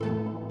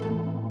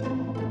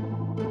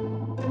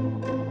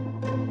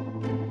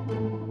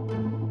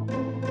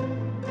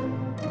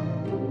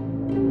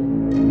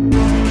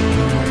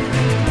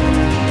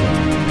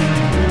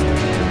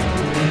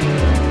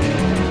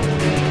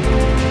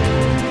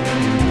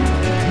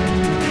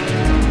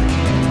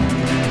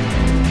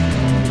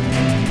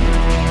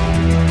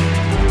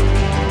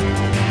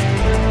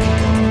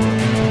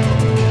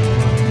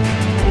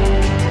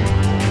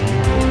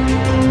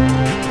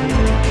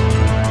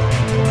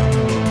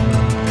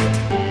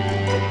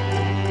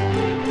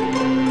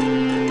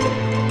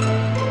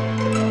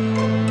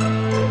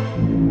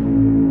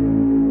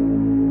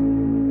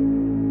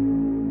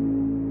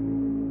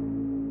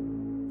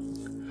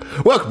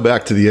Welcome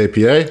back to the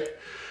APA.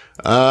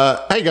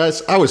 Hey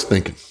guys, I was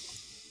thinking.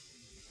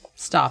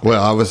 Stop.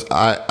 Well, I was.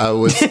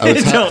 Don't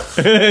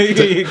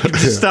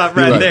just stop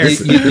right there.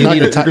 You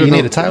need a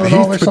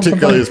Tylenol or something?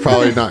 Particularly is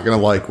probably not going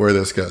to like where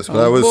this goes.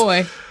 But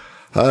Boy.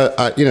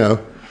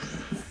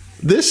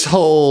 This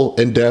whole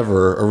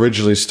endeavor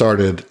originally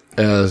started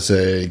as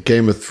a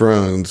Game of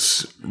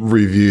Thrones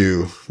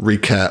review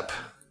recap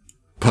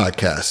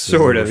podcast.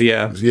 Sort of,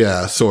 yeah.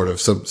 Yeah, sort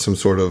of. Some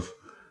sort of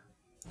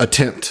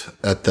attempt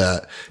at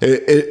that.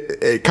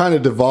 It kind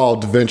of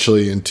devolved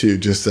eventually into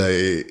just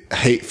a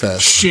hate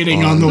fest.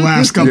 Shitting on the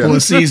last couple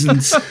of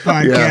seasons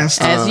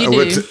podcast. As you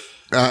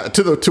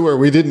do. To where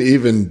we didn't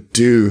even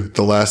do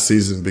the last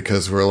season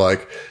because we're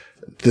like,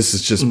 this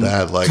is just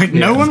bad. Like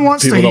no one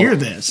wants to hear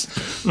this.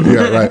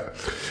 Yeah, right.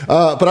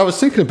 But I was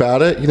thinking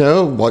about it,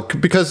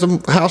 because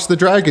House of the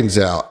Dragon's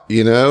out,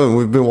 and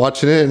we've been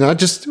watching it, and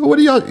what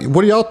do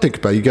y'all think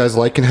about? You guys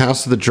liking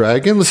House of the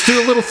Dragon? Let's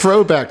do a little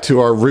throwback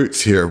to our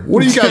roots here.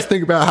 What do you guys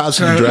think about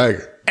House of the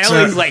Dragon?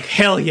 Ellie's like,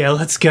 hell yeah,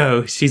 let's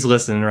go. She's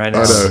listening right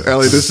now. I know.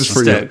 Ellie, this is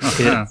for you.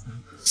 Yeah.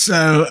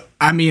 So,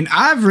 I mean,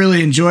 I've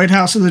really enjoyed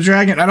House of the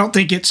Dragon. I don't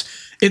think its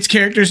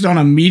characters don't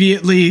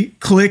immediately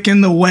click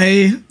in the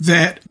way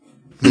that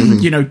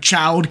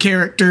child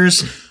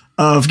characters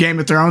of Game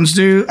of Thrones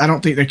do. I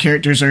don't think their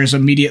characters are as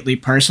immediately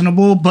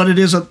personable, but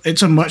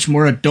it's a much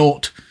more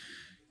adult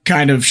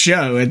kind of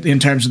show in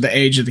terms of the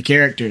age of the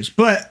characters.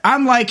 But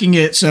I'm liking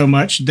it so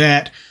much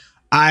that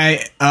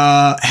I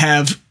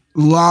have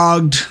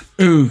logged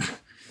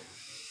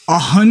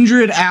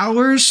 100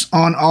 hours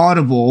on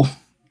Audible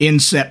in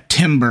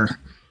September,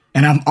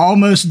 and I'm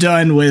almost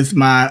done with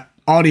my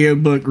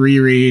audiobook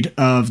reread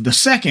of the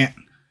second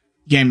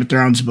Game of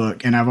Thrones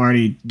book, and I've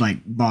already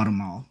bought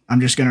them all. I'm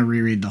just gonna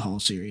reread the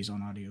whole series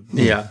on audiobook.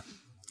 Yeah,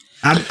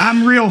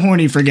 I'm real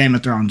horny for Game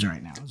of Thrones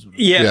right now.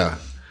 Yeah.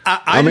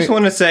 I just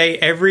want to say,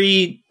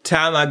 every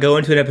time I go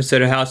into an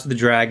episode of House of the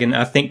Dragon,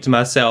 I think to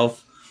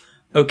myself,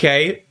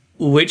 okay,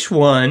 which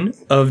one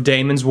of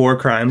Daemon's war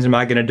crimes am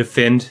I going to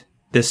defend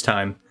this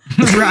time?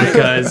 Right.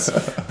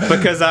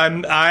 because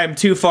I'm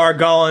too far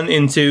gone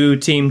into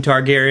Team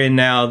Targaryen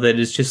now that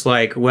it's just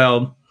like,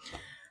 well.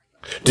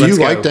 Do you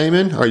like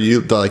Daemon? Are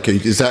you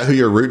is that who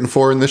you're rooting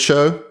for in this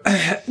show?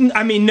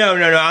 I mean, no.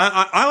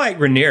 I like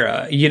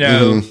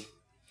Rhaenyra,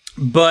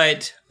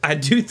 but I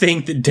do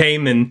think that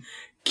Daemon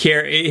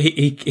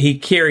he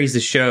carries the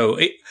show.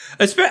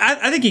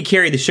 I think he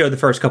carried the show the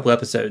first couple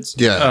episodes.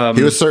 Yeah,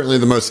 he was certainly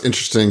the most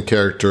interesting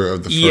character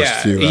of the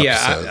first few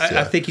episodes.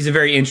 I think he's a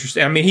very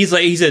interesting. I mean, he's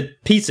a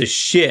piece of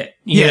shit.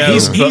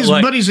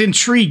 But he's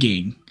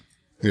intriguing.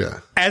 Yeah.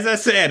 As I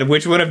said,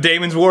 which one of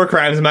Daemon's war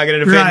crimes am I going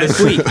to defend this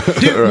week?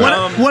 Dude,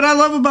 what I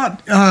love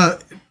about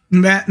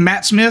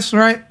Matt Smith,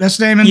 right? That's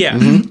Daemon? Yeah.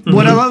 Mm-hmm.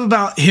 What I love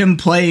about him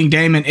playing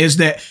Daemon is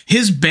that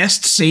his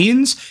best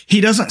scenes,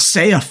 he doesn't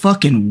say a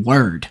fucking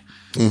word.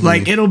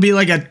 Mm-hmm. It'll be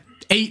like a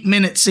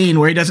 8-minute scene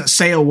where he doesn't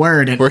say a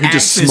word and where he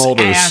just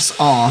smolders his ass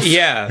off.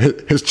 Yeah.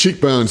 His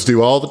cheekbones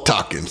do all the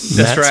talking.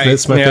 That's right.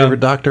 Smith's my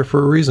favorite doctor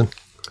for a reason.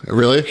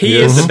 Really? He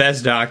is the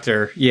best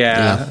doctor.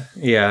 Yeah.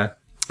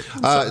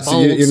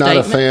 So you're not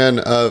a fan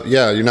of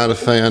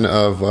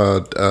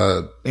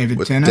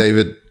David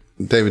Tennant?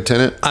 David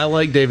Tennant? I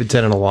like David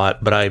Tennant a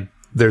lot, but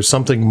there's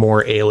something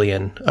more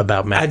alien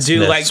about Matt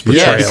Smith's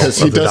portrayal because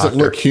he doesn't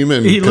look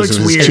human. He looks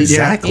weird.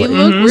 Exactly. He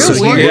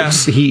looks real weird.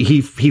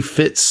 He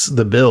fits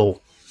the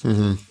bill.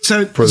 Mm-hmm.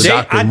 So for the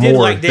doctor I did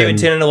like David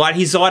Tennant a lot.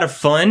 He's a lot of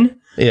fun.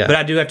 Yeah. But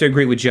I do have to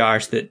agree with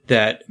Josh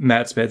that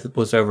Matt Smith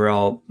was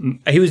overall,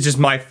 he was just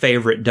my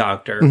favorite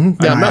doctor.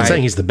 Mm-hmm. I'm not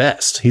saying he's the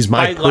best. He's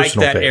my personal favorite.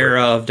 I like that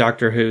era of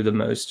Doctor Who the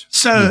most.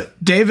 So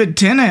David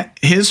Tennant,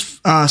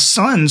 his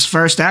son's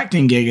first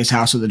acting gig is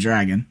House of the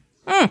Dragon.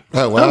 Oh,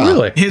 wow. Oh,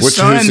 really? His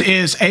son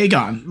is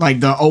Aegon,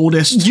 the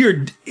oldest. He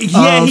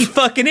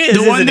fucking is.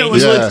 The one that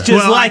was looks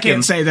just like I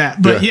can't say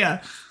that, but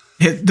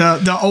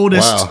the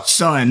oldest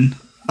son,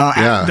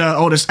 the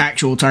oldest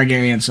actual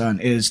Targaryen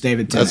son is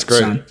David Tennant's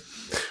son.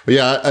 Well,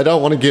 yeah, I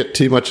don't want to get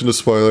too much into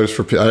spoilers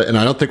and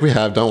I don't think we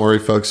have. Don't worry,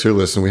 folks who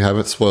listen, we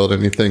haven't spoiled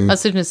anything. I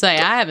was going to say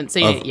I haven't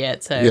seen it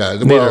yet. So yeah,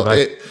 well,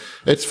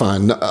 it's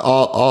fine.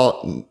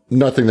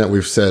 Nothing that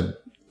we've said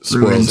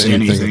spoils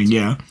anything.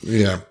 Yeah.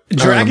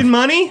 Dragon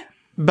money,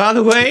 by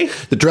the way.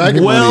 The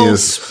dragon money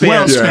is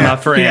spent, my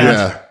friend.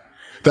 Yeah.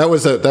 That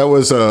was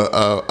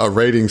a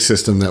rating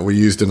system that we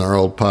used in our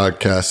old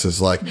podcast.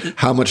 Is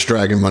how much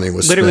dragon money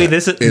was literally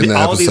spent in the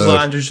all episode. these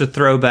lines are just a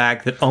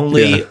throwback that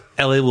only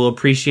Ellie will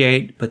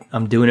appreciate, but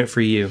I'm doing it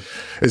for you.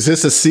 Is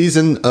this a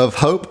season of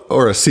hope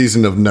or a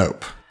season of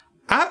nope?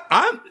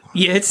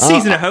 It's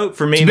season of hope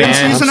for me, man. It's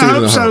been season of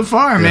hope so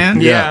far,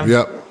 man. Yeah.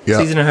 Yep.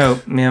 Season of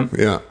hope, man.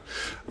 Yeah.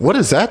 What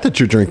is that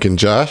you're drinking,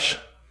 Josh?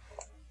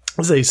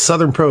 It's a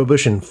Southern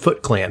Prohibition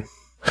Foot Clan.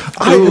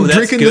 I am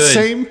drinking the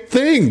same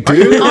thing,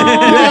 dude.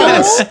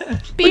 Yes.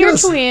 Beer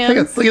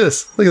twins. Look at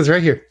this. Look at this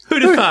right here.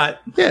 Who'd have thought?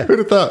 Yeah. Who'd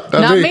have thought?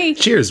 Not me.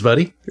 Cheers,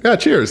 buddy. Yeah,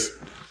 cheers.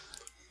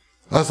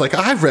 I was like,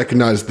 I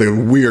recognize the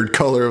weird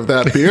color of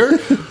that beer.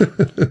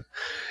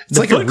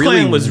 The Foot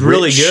Clan was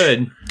really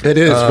good. It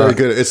is very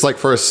good. It's like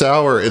for a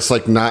sour, it's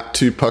like not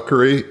too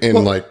puckery and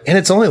and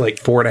it's only like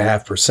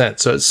 4.5%,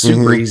 so it's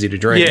super easy to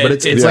drink. Yeah,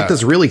 but it's like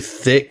this really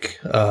thick,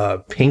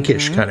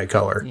 pinkish kind of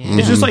color. Yeah.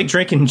 It's just like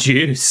drinking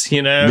juice,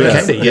 you know?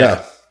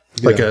 Yeah.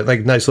 Like a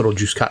nice little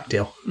juice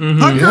cocktail.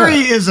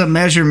 Puckery is a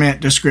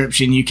measurement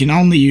description you can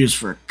only use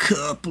for a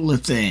couple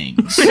of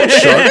things.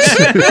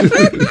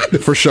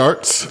 Sharks. For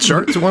sharks.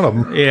 Sharks are one of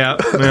them. Yeah.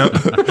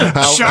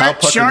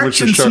 Sharks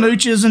and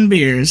smooches and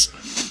beers.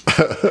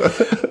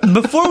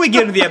 Before we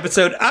get into the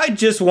episode, I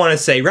just want to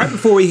say, right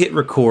before we hit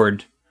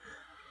record,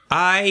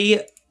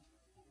 I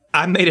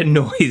made a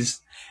noise,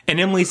 and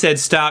Emily said,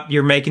 "Stop,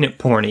 you're making it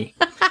porny."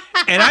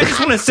 And I just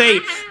want to say,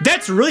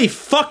 that's really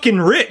fucking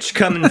rich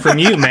coming from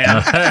you, man.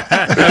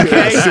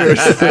 Okay?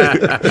 Seriously.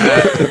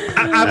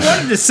 I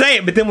wanted to say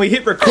it, but then we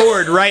hit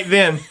record right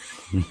then.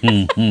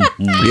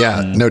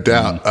 Yeah, no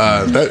doubt.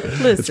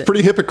 It's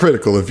pretty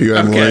hypocritical of you,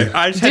 Emily. Okay,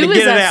 I just had to get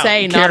it out.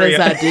 Say, not as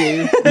I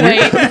do.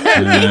 Wait.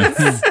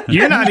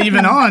 You're not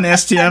even on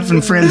STF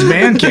and Friends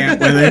Bandcamp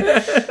with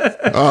it.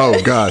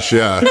 Oh, gosh,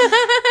 yeah.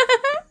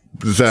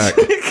 Zach.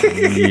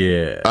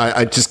 Yeah.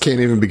 I just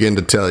can't even begin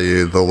to tell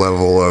you the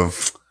level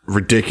of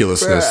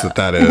ridiculousness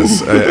that is.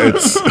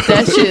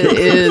 That shit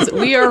is.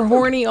 We are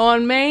horny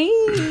on Maine.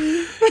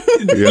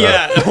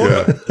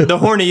 The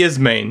horny is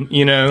Maine,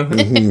 you know?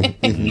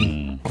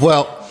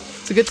 Well,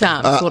 it's a good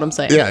time. That's what I'm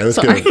saying. Yeah, it was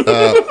good.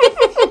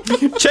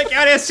 Check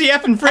out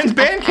SCF and Friends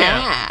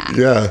Bandcamp.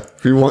 Yeah,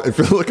 if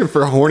you're looking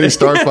for a horny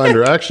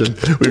Starfinder action,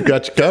 we've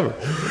got you covered.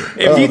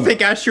 If you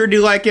think I sure do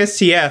like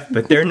SCF,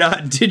 but they're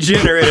not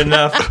degenerate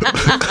enough,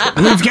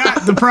 we've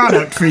got the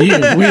product for you.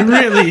 We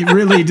really,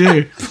 really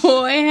do.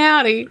 Boy,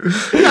 howdy.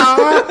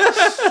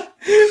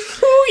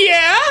 Oh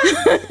yeah,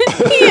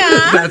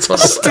 yeah. That's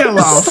still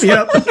off.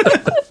 Yep.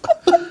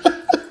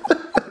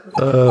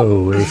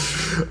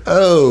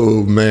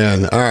 Oh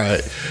man! All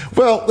right.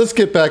 Well, let's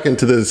get back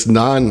into this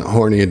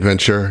non-horny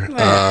adventure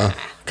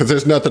because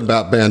there's nothing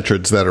about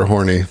Bantrids that are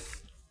horny.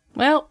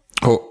 Well,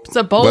 it's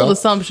a bold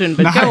assumption,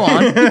 but go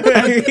on.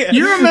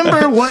 You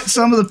remember what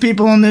some of the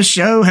people on this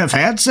show have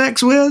had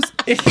sex with?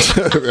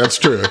 That's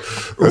true.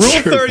 Rule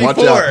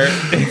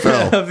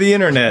 34 of the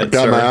internet. I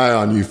got my eye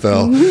on you,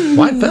 Phil.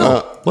 Why,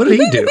 Phil? What did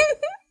he do?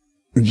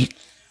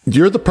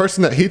 You're the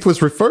person that Heath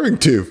was referring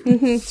to.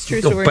 It's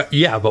true story. But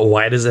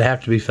why does it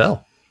have to be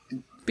Phil?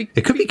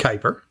 It could be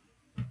Kuiper.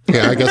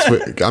 Yeah, I guess we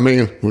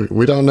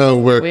don't know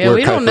where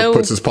Kuiper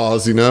puts his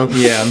paws, you know?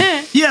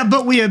 Yeah. Yeah,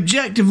 but we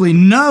objectively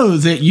know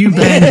that you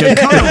banged a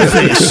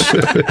cuttlefish.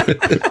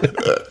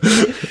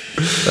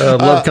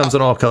 Love comes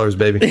in all colors,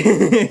 baby.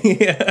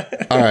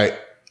 Yeah. All right.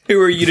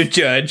 Who are you to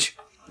judge?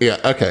 Yeah,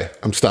 okay.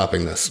 I'm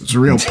stopping this. It's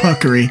real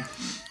puckery.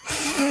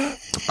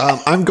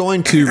 I'm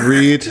going to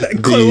read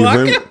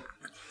the...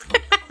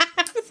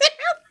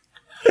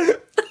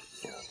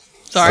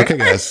 Sorry. Okay,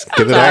 guys.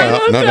 Get it all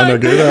out. No,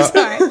 get it out.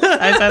 Sorry.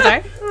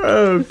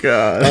 Oh,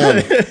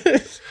 God.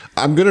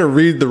 I'm going to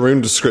read the rune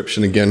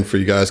description again for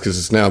you guys because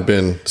it's now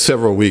been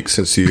several weeks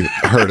since you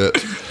heard it.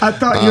 I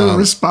thought you were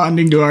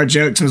responding to our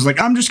jokes. I was like,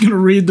 I'm just going to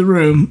read the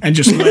room and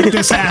just let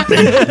this happen.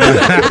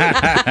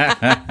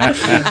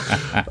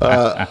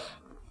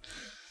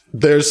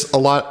 There's a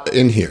lot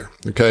in here,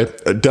 okay?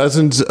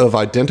 Dozens of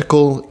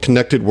identical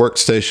connected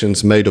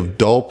workstations made of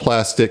dull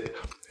plastic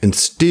and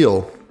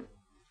steel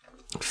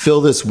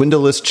fill this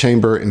windowless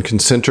chamber in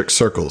concentric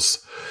circles.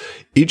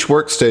 Each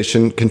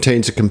workstation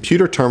contains a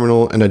computer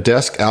terminal and a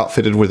desk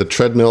outfitted with a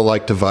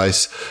treadmill-like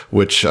device,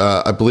 which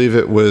I believe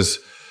it was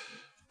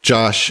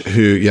Josh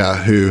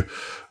who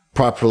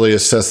properly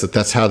assessed that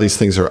that's how these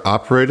things are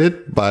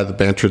operated by the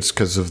Bantrids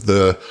because of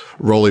the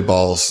rolly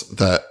balls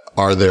that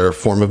are their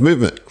form of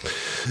movement.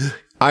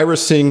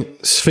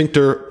 Irising,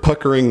 sphincter,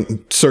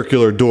 puckering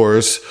circular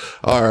doors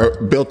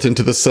are built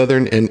into the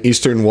southern and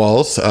eastern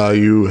walls.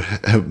 You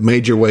have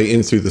made your way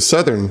in through the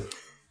southern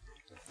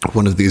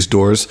one of these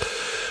doors.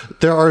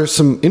 There are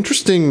some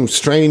interesting,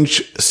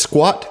 strange,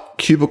 squat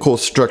cubicle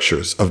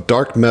structures of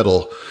dark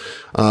metal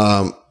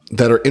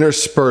that are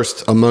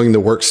interspersed among the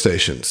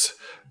workstations.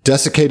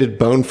 Desiccated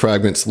bone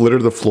fragments litter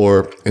the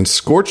floor, and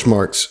scorch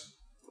marks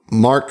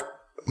mar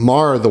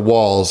the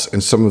walls in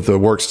some of the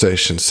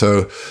workstations.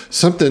 So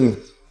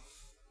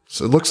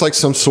it looks like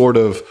some sort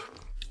of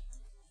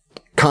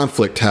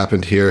conflict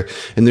happened here.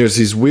 And there's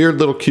these weird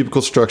little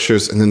cubicle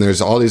structures, and then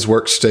there's all these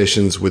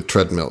workstations with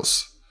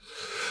treadmills.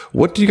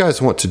 What do you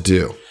guys want to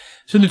do?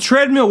 So the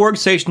treadmill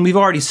workstation, we've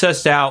already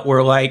sussed out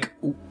where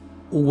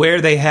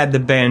they had the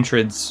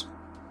Bantrids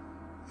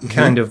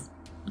kind of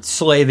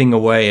slaving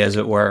away, as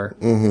it were.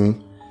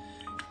 Mm-hmm.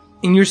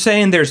 And you're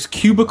saying there's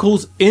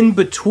cubicles in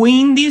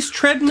between these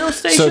treadmill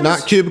stations? So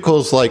not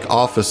cubicles like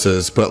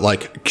offices, but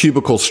like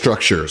cubicle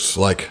structures,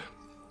 like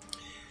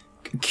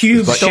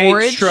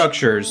cube-shaped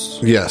structures.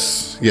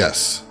 Yes.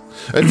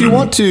 If you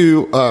want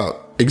to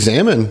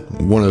examine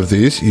one of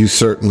these, you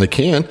certainly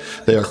can.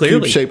 They are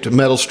cube-shaped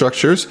metal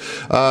structures.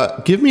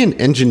 Give me an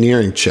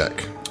engineering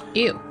check.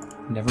 Ew.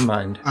 Never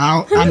mind.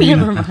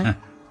 Never mind.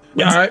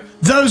 All right.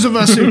 Those of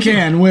us who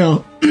can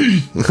will.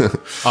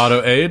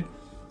 Auto aid?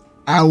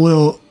 I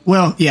will.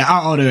 Well, yeah,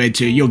 I'll auto aid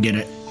too. You'll get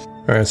it.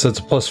 All right, so it's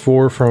a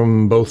 +4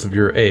 from both of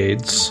your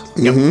aids.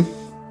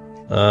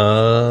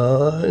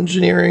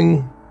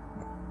 Engineering,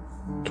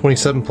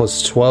 27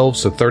 plus 12,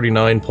 so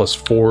 39 plus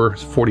 4,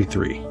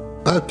 43.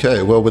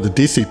 Okay, well, with the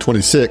DC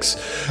 26,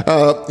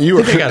 you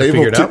were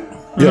able to.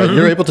 Yeah,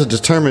 you're able to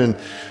determine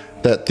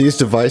that these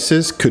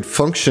devices could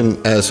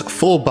function as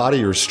full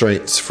body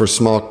restraints for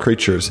small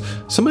creatures.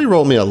 Somebody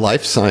roll me a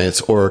life science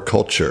or a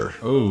culture.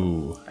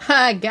 Oh,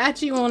 I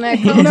got you on that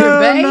culture,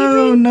 baby.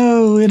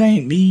 No, it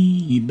ain't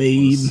me,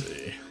 babe.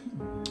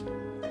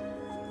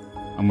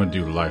 I'm gonna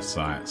do life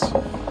science.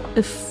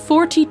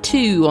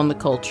 42 on the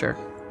culture.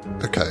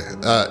 Okay.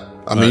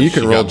 I mean, you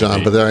can roll,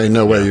 John, but there ain't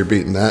no way you're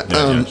beating that.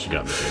 Yeah, she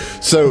got me.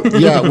 So,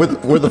 yeah,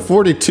 with the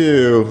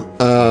 42,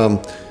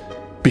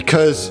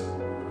 because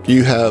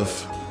you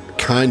have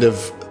kind of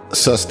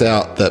sussed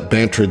out that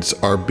Bantrids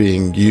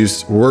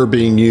were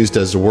being used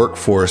as a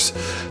workforce,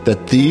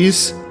 that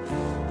these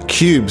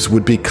cubes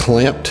would be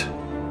clamped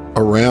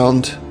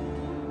around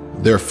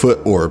their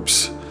foot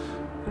orbs,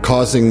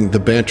 causing the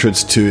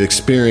Bantrids to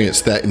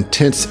experience that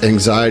intense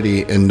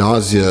anxiety and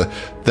nausea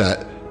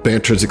that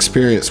Bantrids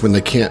experience when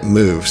they can't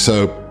move.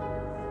 So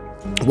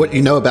what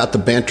you know about the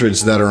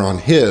Bantrids that are on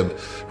Hib,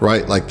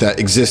 right, like that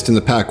exist in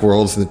the pack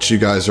worlds that you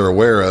guys are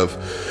aware of,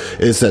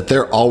 is that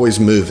they're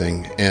always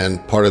moving,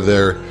 and part of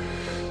their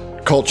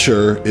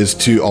culture is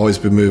to always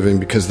be moving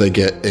because they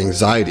get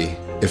anxiety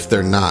if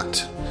they're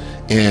not.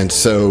 And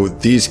so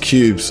these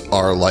cubes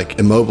are like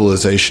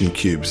immobilization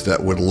cubes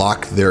that would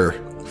lock their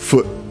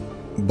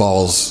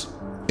footballs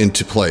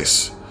into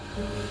place.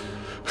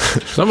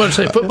 Somebody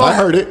say football. I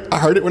heard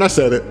it when I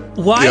said it.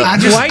 Why? Yeah.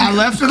 I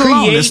left it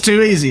alone. It's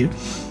too easy.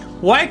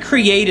 Why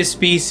create a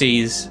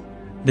species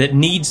that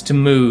needs to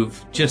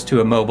move just to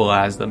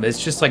immobilize them?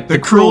 It's just like the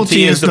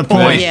cruelty is the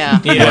point.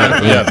 Yeah.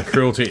 Yeah, the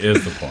cruelty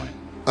is the point.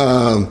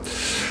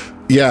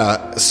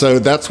 Yeah, so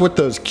that's what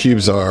those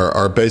cubes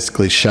are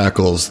basically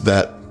shackles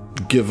that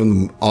give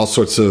them all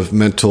sorts of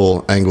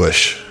mental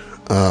anguish.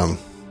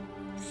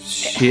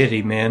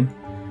 Shitty, man.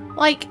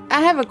 Like,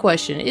 I have a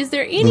question. Is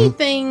there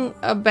anything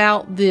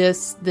about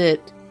this that,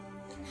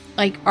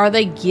 like, are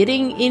they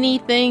getting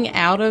anything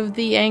out of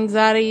the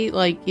anxiety?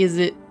 Like, is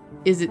it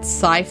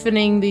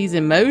siphoning these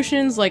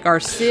emotions? Like, are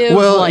Civ,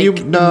 like, you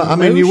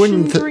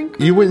wouldn't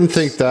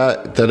think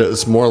that it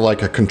was more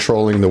like a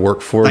controlling the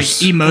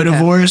workforce, like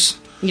emotivores.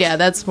 Okay. Yeah,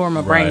 that's where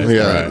my brain was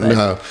Yeah, going.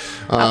 no,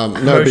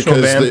 Emotional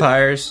because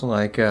vampires,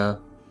 Yeah.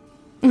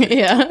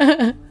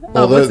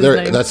 well, what's his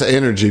name? that's an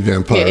energy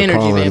vampire. Yeah, energy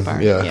Colin.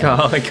 vampire.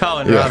 Yeah.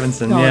 Colin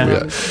Robinson. Colin Yeah.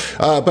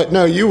 Robinson. But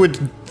no, you would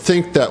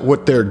think that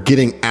what they're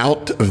getting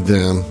out of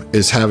them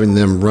is having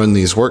them run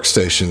these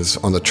workstations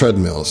on the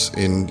treadmills,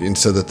 and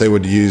so that they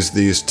would use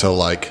these to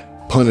like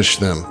punish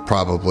them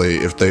probably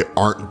if they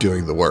aren't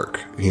doing the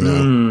work. You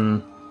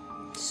know.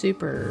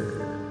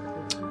 Super.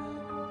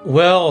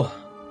 Well,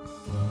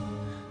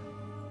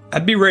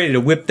 I'd be ready to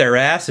whip their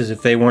asses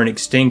if they weren't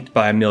extinct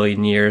by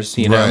 1,000,000 years,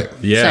 you know? Right.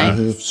 Yeah,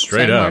 Same.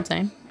 straight Same up. hard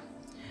same.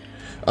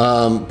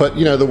 But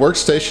you know, the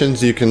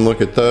workstations, you can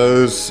look at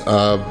those.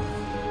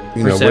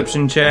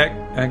 Perception check,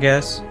 I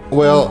guess.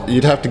 Well,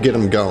 you'd have to get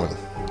them going.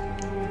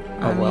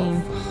 I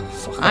mean,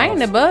 I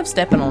ain't above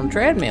stepping on a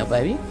treadmill,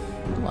 baby.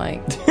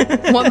 Like,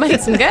 what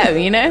makes them go,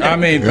 you know? I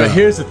mean, but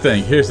here's the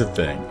thing,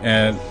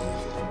 and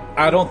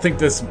I don't think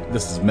this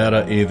is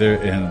meta either,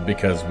 and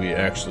because we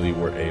actually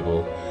were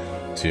able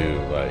to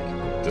like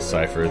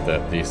decipher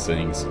that these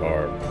things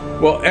are,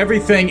 well,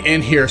 everything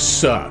in here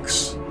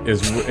sucks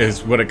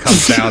is what it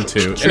comes down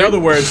to. In other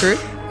words,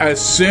 as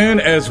soon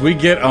as we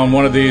get on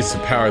one of these to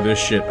power this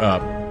shit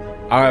up,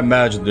 I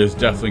imagine there's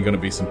definitely going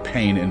to be some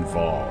pain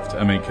involved.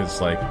 I mean,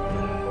 because like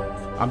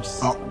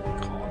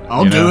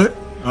I'll do it.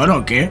 I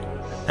don't care.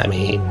 I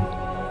mean,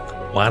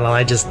 why don't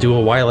I just do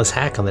a wireless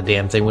hack on the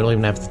damn thing? We don't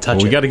even have to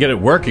touch we it. got to get it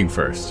working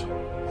first.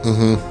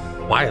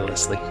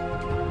 Wirelessly.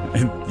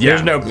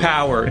 There's no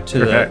power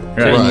to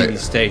any of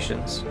these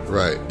stations.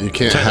 Right. You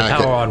can't Turn the hack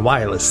power it. on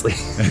wirelessly.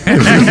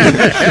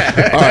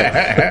 All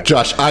right,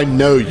 Josh, I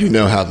know you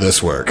know how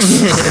this works.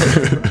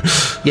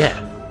 Yeah.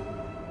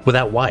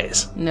 Without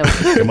wires. No.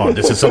 Come on,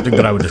 this is something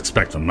that I would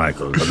expect from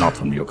Michael, but not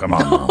from you. Come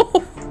on now.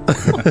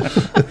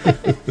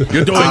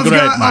 You're doing I've great,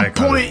 got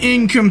Michael. a point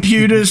in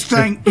computers,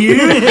 thank you.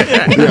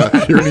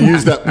 Yeah, you're going to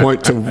use that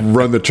point to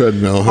run the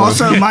treadmill, huh?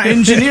 Also, my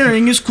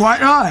engineering is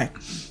quite high.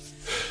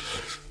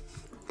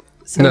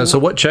 So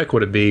what check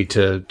would it be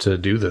to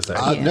do the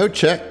thing? No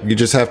check. You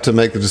just have to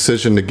make the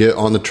decision to get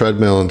on the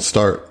treadmill and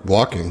start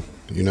walking,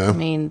 you know? I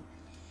mean,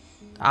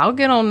 I'll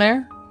get on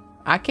there.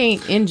 I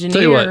can't engineer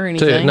Tell you what, or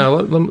anything.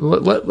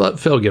 let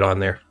Phil get on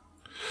there.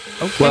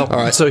 Okay. Well, all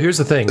right. So here's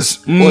the thing.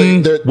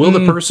 Will Will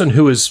the person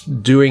who is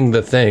doing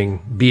the thing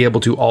be able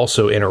to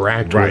also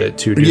interact with it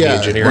to do the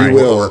engineering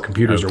or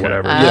computers or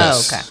whatever?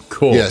 Yes. Okay.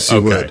 Cool. Yes,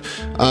 you would.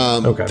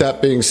 Okay.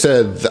 That being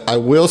said, I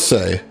will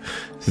say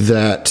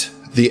that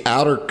the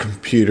outer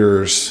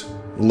computers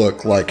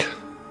look like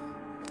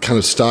kind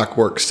of stock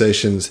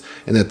workstations,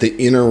 and that the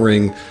inner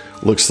ring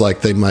looks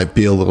like they might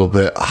be a little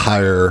bit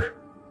higher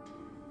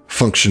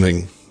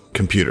functioning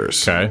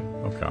computers.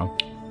 Okay.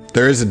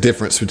 There is a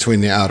difference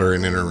between the outer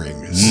and inner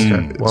ring. Is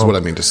what I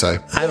mean to say.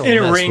 I don't In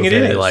a mess ring with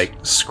it any is. like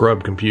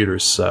scrub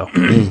computers, so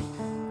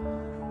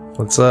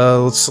let's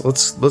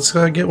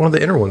get one of the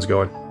inner ones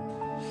going.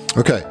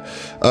 Okay.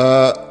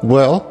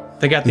 Well,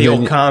 They got the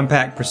old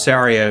compact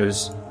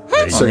Presarios.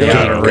 so the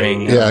outer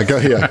ring. Go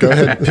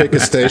ahead and pick a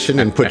station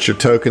and put your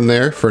token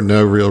there for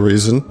no real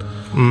reason.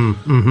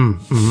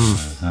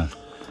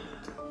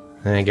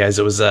 Hey guys,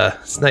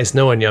 it's nice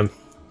knowing you.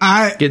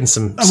 I'm getting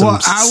some I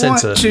sense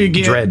want of to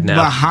get dread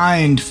now.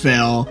 behind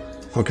Phil.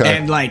 Okay.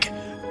 And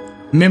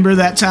remember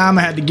that time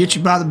I had to get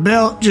you by the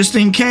belt just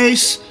in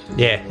case?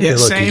 Yeah, Yeah, look,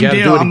 same you gotta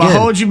deal. do it I'm gonna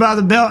again. hold you by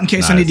the belt in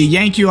case I need to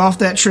yank you off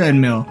that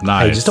treadmill.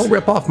 Nice. Hey, just don't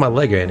rip off my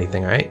leg or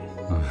anything, all right?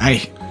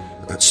 Hey,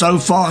 so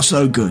far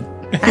so good.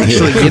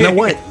 Actually, you know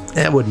what?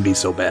 That wouldn't be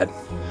so bad.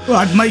 Well,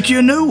 I'd make you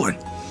a new one.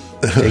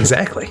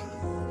 Exactly.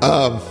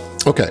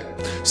 Okay,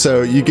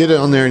 so you get it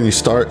on there and you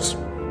start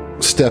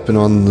stepping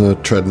on the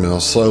treadmill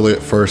slowly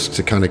at first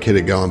to kind of get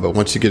it going, but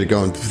once you get it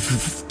going,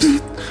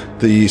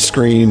 the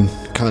screen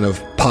kind of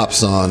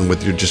pops on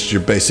with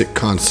your basic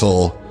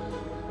console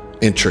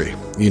entry,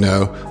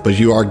 but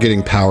you are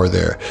getting power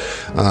there.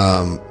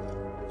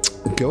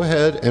 Go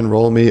ahead and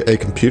roll me a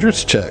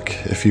computers check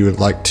if you would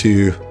like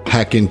to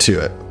hack into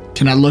it.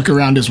 Can I look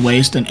around his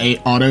waist and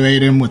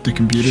auto-aid him with the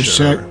computer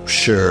check?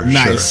 Sure.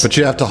 Nice. But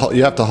you have to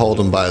hold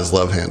him by his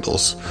love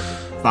handles.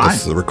 Fine.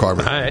 That's the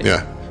requirement. All right.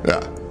 Yeah.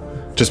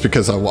 Just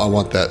because I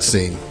want that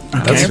scene.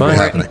 That's fine.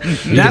 Happening.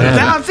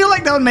 That, I feel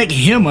like that would make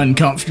him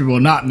uncomfortable,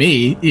 not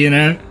me,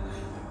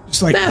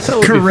 Just like That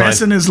would be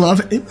caressing fine. his love.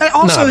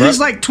 Also, Nah, he's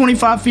bro. like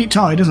 25 feet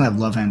tall. He doesn't have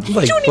love handles.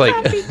 Like,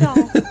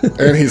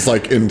 And he's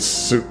like in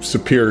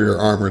superior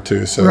armor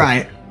too. So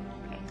Right.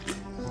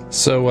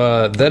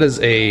 so that is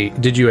a.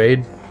 Did you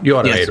aid? You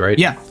auto aid, right?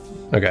 Yeah.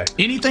 Okay.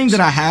 Anything that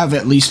I have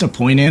at least a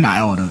point in, I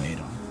auto-aid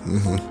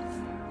on.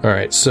 All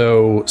right.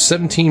 So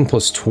 17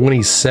 plus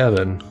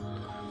 27,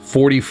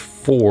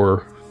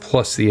 44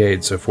 plus the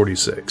aid, so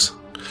 46.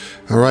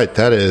 All right,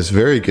 that is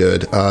very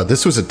good.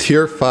 This was a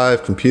tier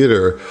 5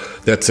 computer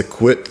that's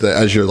equipped that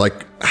as you're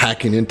like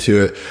hacking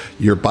into it,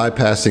 you're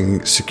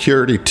bypassing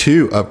security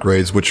 2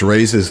 upgrades, which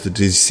raises the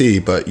DC,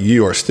 but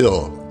you are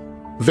still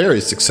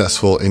very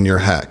successful in your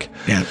hack.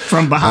 Yeah.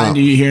 From behind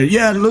you hear,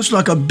 it looks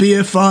like a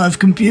Beer 5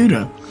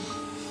 computer.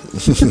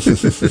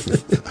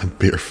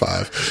 Beer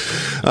 5.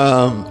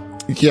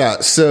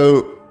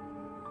 So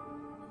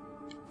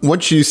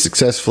once you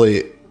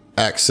successfully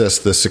access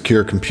the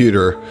secure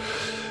computer,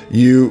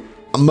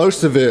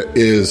 most of it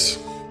is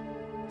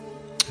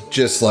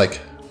just like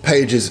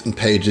pages and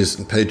pages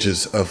and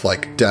pages of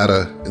like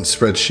data and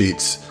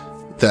spreadsheets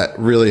that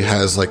really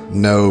has like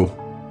no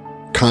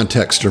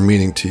context or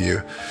meaning to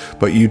you.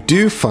 But you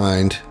do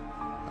find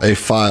a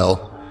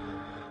file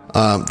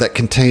that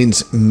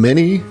contains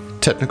many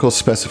technical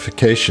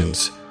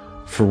specifications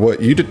for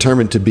what you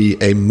determined to be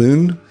a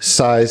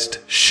moon-sized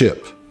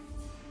ship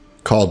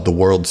called the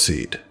World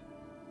Seed.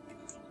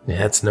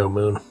 Yeah, it's no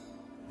moon.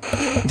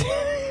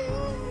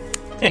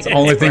 That's the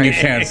only thing you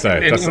can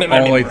say. That's the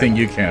only thing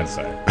you can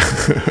say.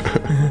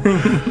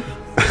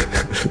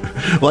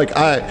 Like,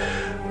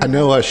 I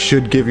know I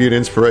should give you an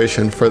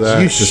inspiration for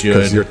that You just should.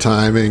 because your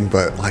timing,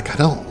 but like I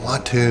don't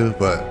want to,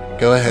 but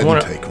go ahead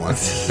and take one.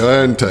 Go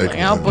ahead and take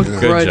I'll one.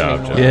 begrudge job,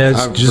 him. John. Yeah,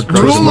 I'm just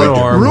begrudging my my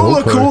arm. Rule real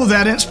of quick. cool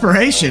that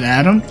inspiration,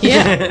 Adam.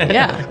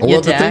 Yeah.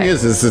 Well, the thing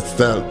is it's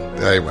that.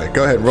 Anyway,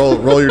 go ahead,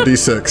 roll your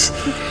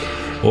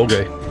d6.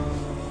 Okay.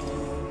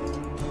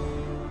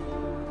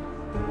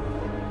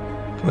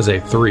 Was a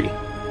 3.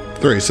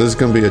 3. So this is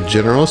going to be a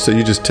general. So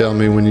you just tell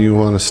me when you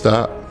want to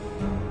stop.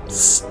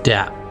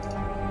 Stat.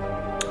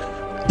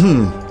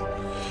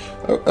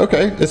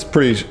 Okay, it's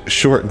pretty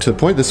short and to the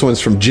point. This one's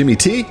from Jimmy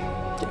T.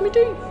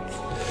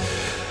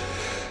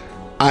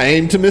 I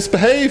aim to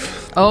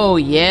misbehave. Oh,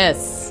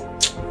 yes.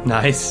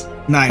 Nice.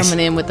 Nice.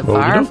 Coming in with the Well,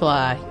 we don't-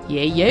 firefly.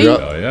 Yeah. Yep.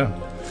 Oh, yeah.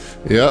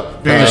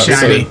 Yep. Very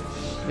shiny.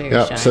 Very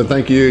Yep. shiny. So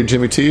thank you,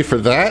 Jimmy T, for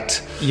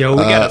that. Yo,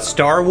 we got a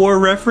Star Wars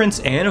reference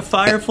and a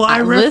Firefly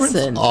reference.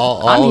 Listen,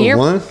 All I'm in here.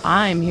 one?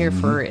 I'm here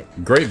for it.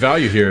 Great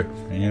value here.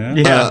 Yeah.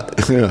 Yeah.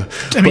 I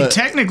mean, But-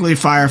 technically,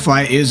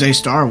 Firefly is a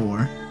Star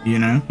Wars,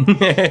 You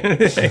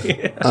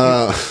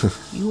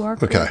are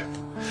Okay.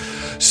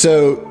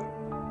 So,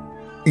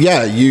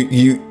 yeah,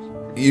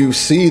 you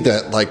see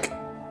that like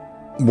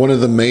one of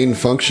the main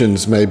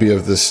functions maybe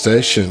of this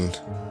station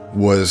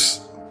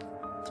was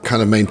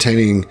kind of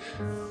maintaining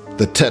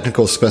the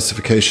technical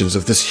specifications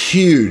of this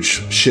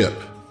huge ship,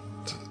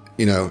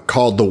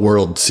 called the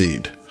World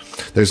Seed.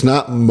 There's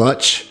not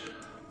much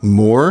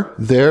more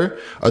there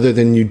other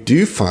than you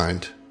do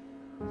find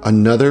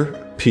another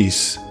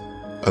piece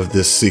of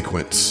this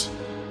sequence.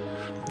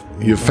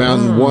 You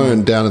found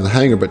one down in the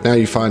hangar, but now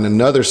you find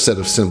another set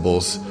of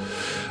symbols,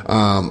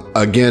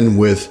 again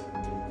with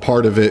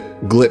part of it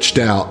glitched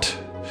out.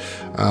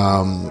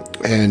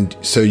 And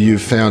so you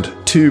found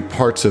 2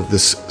 parts of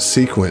this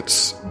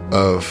sequence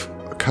of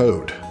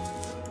code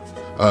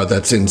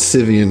that's in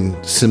Sivian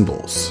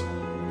symbols.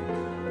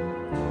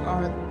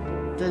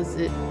 Does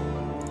it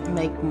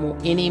make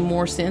any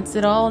more sense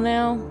at all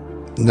now?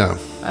 No.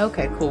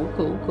 Okay,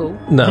 cool.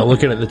 No,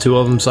 looking at the two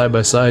of them side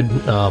by side,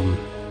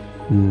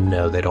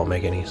 no, they don't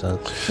make any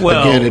sense.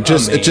 Well, Again, it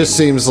just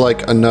seems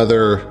like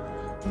another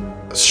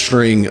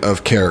string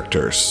of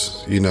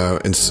characters,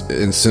 and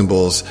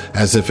symbols,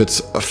 as if it's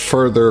a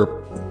further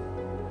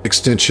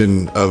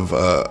extension of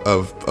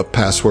a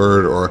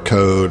password or a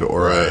code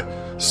or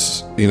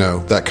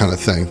that kind of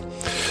thing.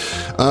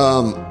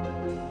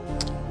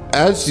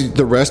 As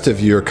the rest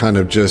of you are kind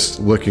of just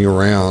looking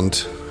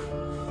around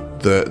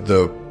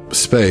the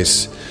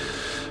space,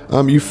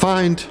 you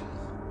find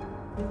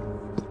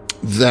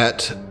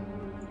that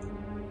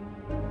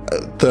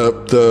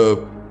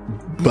the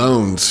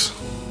bones,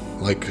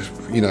 like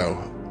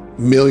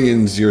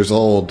millions years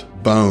old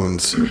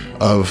bones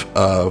of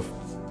a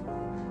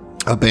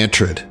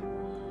Bantrid,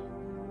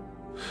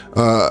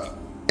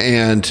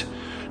 and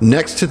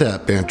next to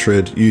that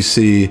Bantrid, you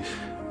see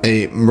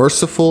a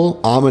merciful,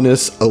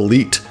 ominous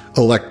elite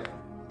electro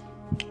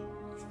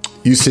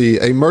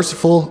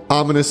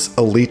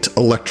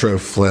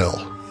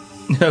flail.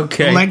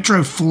 Okay.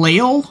 Electro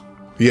flail?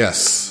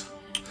 Yes.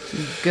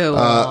 Go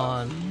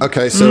on.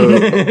 Okay,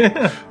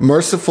 so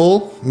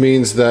merciful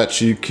means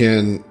that you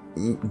can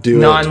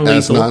do it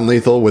as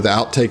non-lethal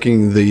without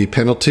taking the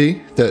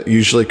penalty that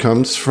usually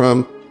comes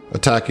from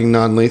attacking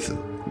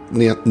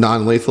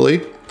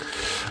non-lethally.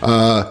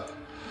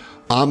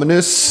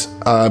 Ominous,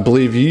 I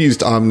believe you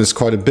used ominous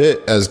quite a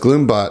bit as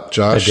Gloombot,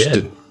 Josh. I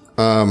did.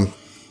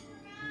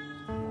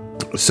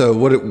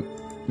 So do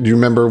you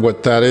remember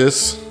what that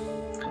is?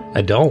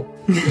 I don't.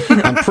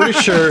 I'm pretty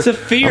sure It's a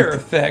fear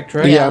effect,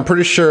 right? Yeah, I'm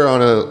pretty sure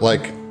on a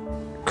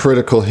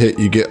critical hit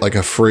you get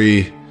a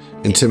free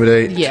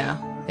intimidate. Yeah.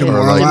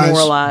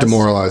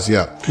 Demoralize,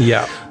 yeah.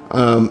 Yeah.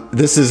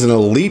 This is an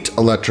elite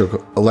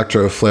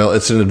electro flail.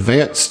 It's an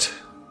advanced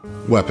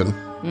weapon.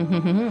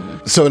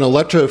 So an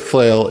electro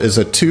flail is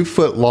a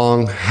 2-foot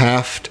long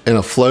haft and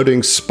a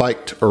floating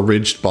spiked or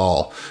ridged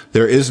ball.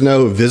 There is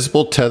no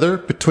visible tether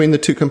between the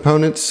two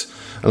components.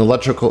 An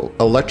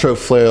electro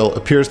flail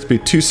appears to be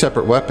two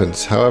separate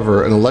weapons.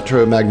 However, an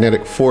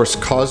electromagnetic force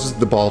causes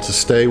the ball to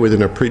stay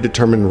within a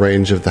predetermined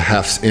range of the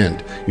haft's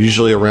end,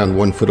 usually around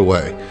 1 foot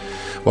away,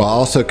 while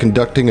also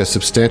conducting a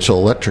substantial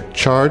electric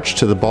charge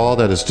to the ball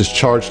that is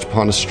discharged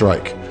upon a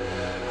strike.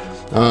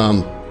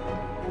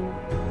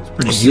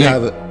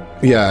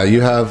 You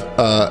have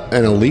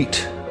an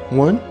elite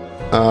one.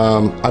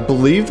 I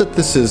believe that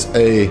this is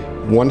a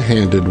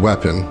one-handed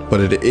weapon,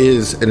 but it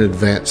is an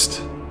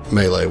advanced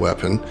melee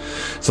weapon.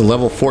 It's a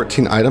level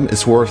 14 item.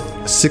 It's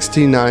worth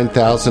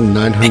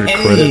 69,900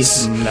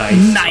 credits.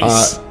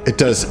 Nice. It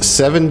does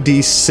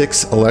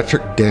 7d6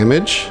 electric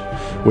damage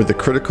with a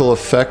critical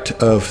effect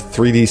of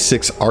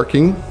 3d6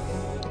 arcing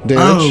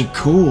damage. Oh,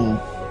 cool.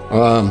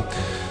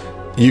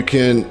 You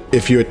can,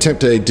 if you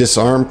attempt a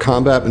disarm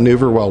combat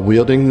maneuver while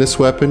wielding this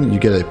weapon, you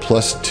get a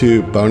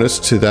 +2 bonus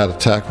to that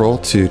attack roll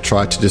to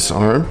try to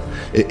disarm.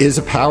 It is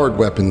a powered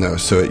weapon though,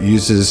 so it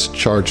uses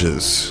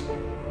charges.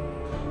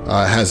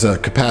 It has a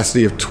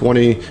capacity of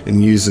 20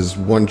 and uses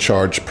 1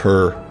 charge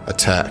per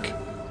attack.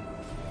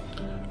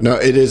 No,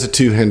 it is a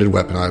two-handed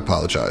weapon. I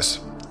apologize.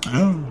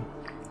 Oh.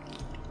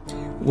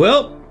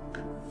 Well,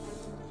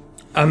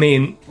 I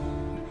mean,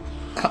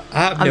 I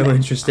have no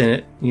interest in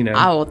it,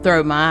 I will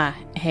throw my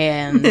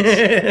hand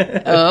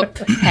up,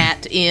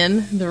 hat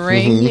in the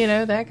ring,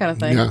 that kind of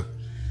thing. Yeah.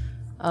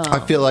 I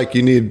feel like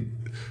you need,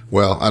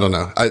 I don't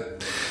know.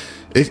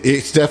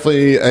 It's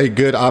definitely a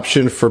good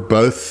option for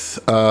both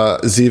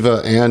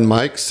Ziva and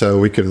Mike, so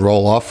we can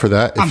roll off for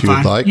that if you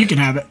would like. You can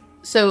have it.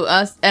 So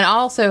and I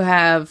also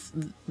have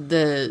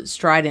the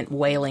Strident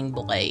Wailing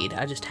Blade.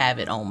 I just have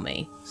it on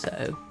me,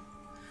 so.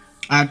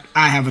 I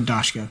have a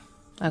Dashko.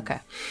 Okay.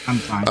 I'm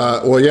fine.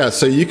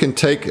 So you can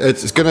take,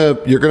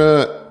 you're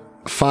gonna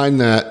find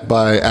that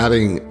by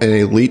adding an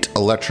elite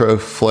electro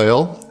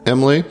flail,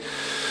 Emily,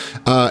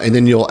 and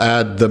then you'll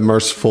add the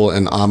merciful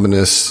and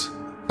ominous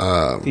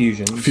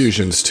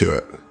fusions to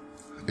it.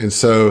 And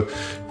so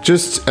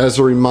just as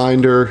a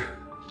reminder,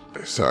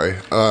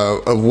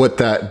 of what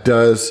that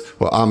does,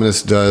 what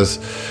ominous does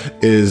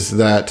is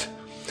that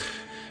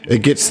it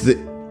gets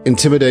the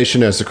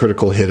intimidation as a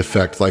critical hit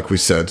effect, like we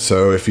said.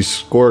 So if you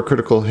score a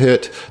critical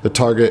hit, the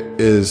target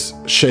is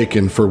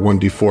shaken for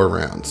 1d4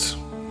 rounds.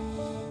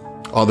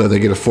 Although they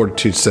get a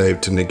fortitude save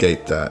to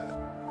negate that.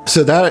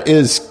 So that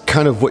is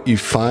kind of what you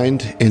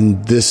find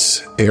in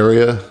this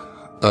area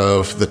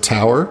of the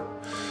tower.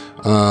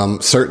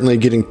 Certainly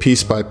getting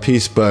piece by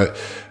piece, but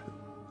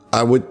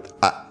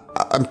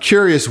I'm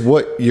curious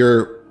what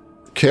your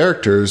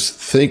characters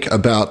think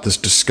about this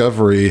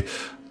discovery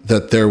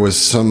that there was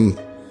some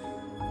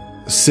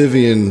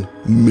Sivian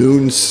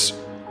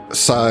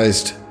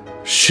moon-sized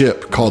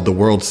ship called the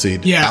World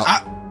Seed.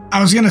 Yeah,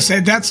 I was gonna say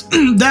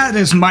that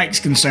is Mike's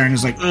concern.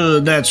 Is like,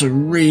 that's a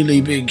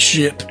really big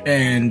ship,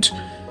 and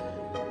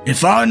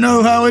if I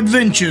know how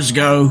adventures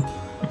go,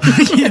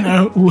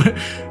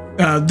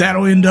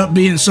 that'll end up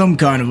being some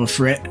kind of a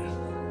threat.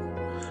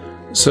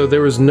 So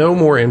there was no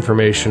more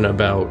information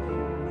about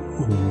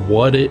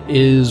what it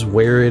is,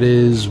 where it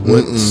is,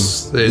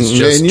 what's. It's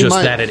just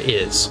that it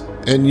is.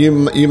 And you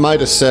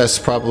might assess,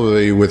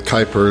 probably with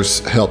Kuiper's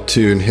help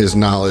too, and his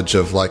knowledge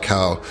of like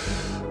how,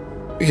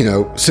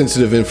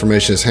 sensitive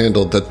information is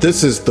handled, that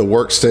this is the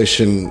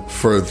workstation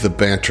for the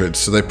Bantrid,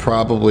 so they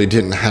probably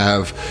didn't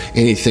have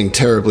anything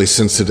terribly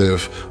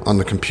sensitive on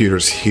the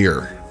computers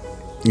here.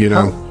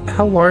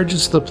 How large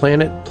is the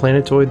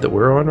planetoid that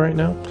we're on right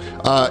now?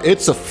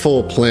 It's a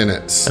full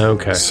planet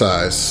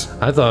size.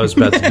 I thought I was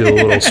about to do a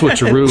little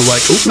switcheroo,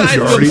 like, oops,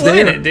 you're already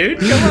planet, there. Dude,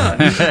 come on.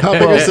 How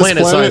big is this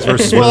planet size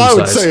versus moon I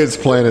would size. say it's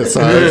planet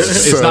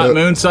size. It's not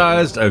moon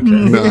sized? Okay.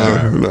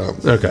 No.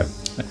 Okay.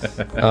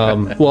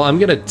 Well, I'm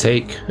going to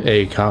take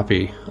a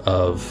copy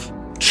of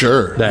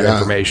Sure. that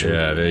information.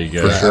 Yeah, there you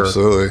go. Yeah,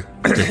 absolutely.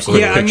 Just a little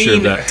Yeah, I picture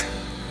of mean- that.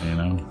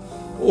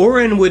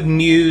 Oren would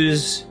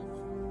muse.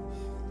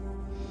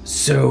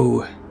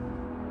 So,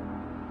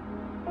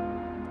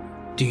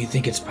 do you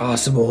think it's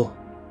possible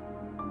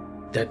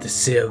that the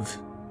Civ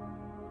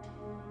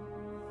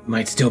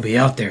might still be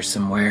out there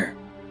somewhere?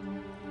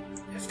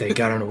 If they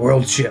got on a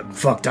world ship and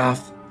fucked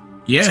off?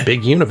 Yeah,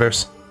 Big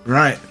universe.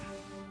 right.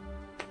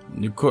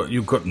 You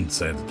couldn't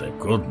say that they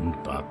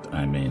couldn't, but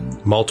I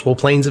mean, Multiple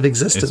planes of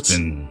existence. it's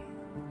been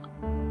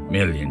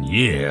million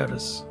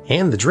years.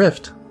 And the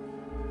drift.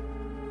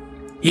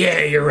 Yeah,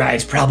 you're right.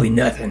 It's probably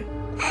nothing.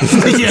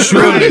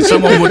 Surely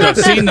someone would have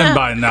seen them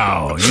by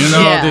now.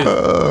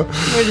 Yeah.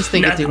 We're just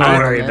thinking Nothing too to hard.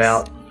 worry on this.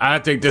 about. I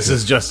think this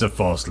is just a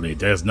false lead.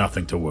 There's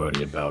nothing to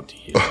worry about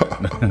here.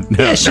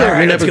 Yeah, sure. All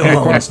right, we let's never go come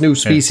home. across new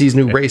species,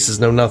 new races,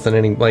 no nothing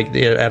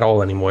at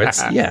all anymore.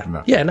 It's no.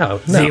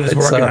 Ziva's It's,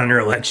 working on her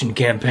election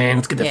campaign.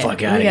 Let's get the Yeah,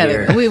 fuck out we of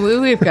gotta- here.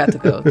 We've got to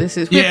go. This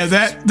is Yeah,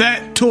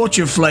 that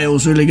torture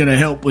flail's really going to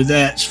help with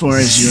that as far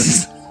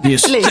as the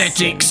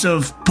aesthetics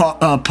of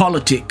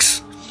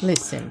politics.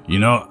 Listen.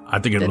 I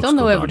think it They looks don't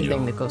know good on everything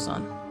you. that goes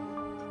on.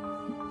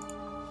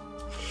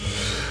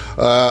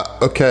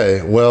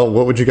 Okay. Well,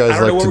 what would you guys I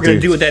don't know like what to we're do? going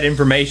to do with that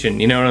information.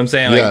 You know what I'm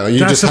saying? Like, Yeah, you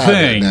That's just the have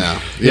thing. it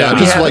now. Yeah, I Yeah.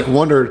 just Yeah.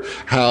 wondered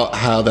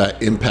how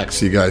that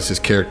impacts you guys as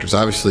characters.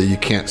 Obviously, you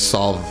can't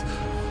solve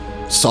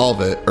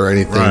it or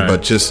anything, Right.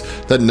 but just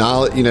the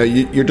knowledge.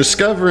 You're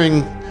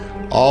discovering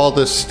all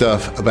this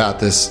stuff about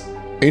this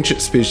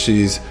ancient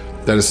species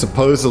that is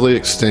supposedly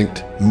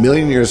extinct,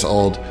 million years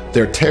old.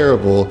 They're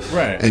terrible,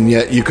 Right. And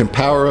yet you can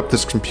power up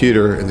this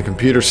computer, and the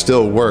computer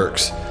still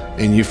works,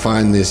 and you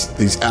find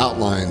these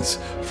outlines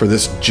for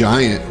this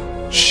giant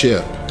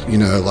ship.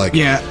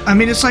 Yeah, I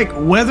mean, it's like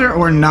whether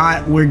or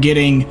not we're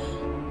getting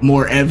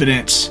more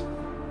evidence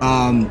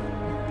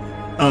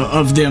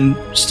of them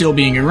still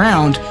being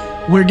around,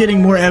 we're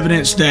getting more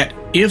evidence that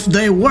if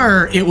they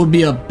were, it would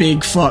be a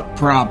big fuck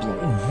problem.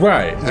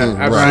 Right,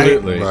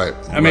 absolutely. right,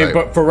 I mean, right.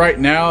 but for right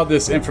now,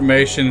 this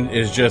information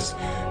is just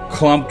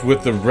clumped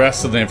with the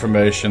rest of the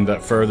information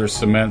that further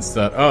cements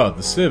that,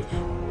 the Civ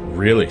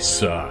really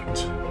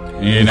sucked.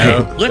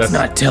 let's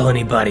not tell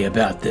anybody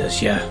about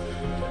this, yeah?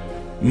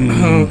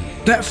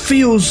 That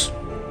feels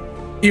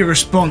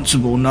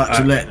irresponsible not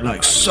to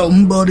let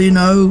somebody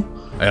know.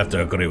 I have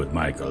to agree with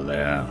Michael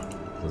there.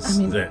 I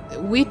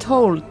mean, we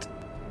told,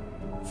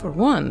 for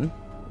one,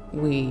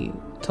 we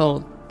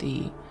told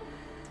the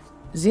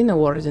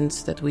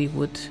Xenowardens that we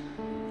would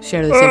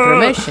share this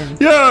information.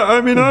 Yeah,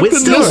 I mean, I've been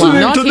Still listening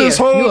not to this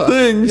here. whole You are-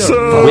 thing,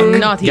 We're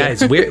not here.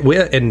 Guys,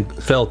 we're and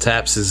Phil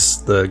taps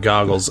the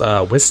goggles.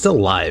 We're still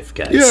live,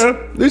 guys.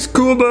 it's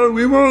cool though.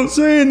 We won't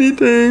say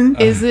anything.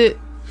 Is it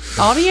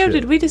audio?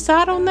 Did we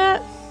decide on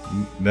that?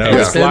 no,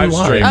 It's it's been live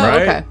live. stream, Oh,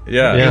 right? okay.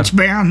 Yeah. It's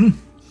been.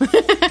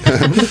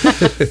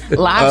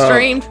 Live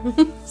streamed?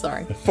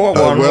 Sorry.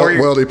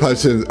 Weldy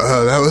pipes in.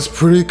 That was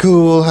pretty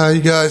cool how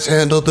you guys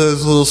handled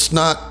those little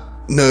snot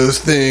nose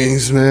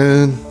things,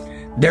 man.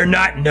 They're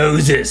not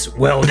noses,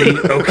 Weldy,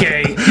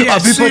 okay? Yeah,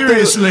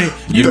 seriously.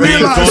 You They're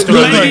realize supposed to be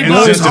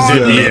ladybugs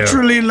insensitive are to you.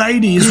 literally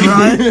ladies,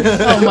 right?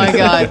 Oh my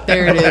god,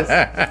 there it is.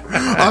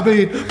 I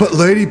mean, but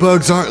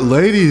ladybugs aren't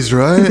ladies,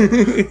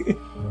 right?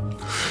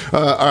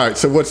 All right.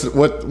 So what's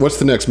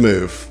the next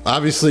move?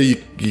 Obviously,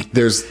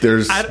 there's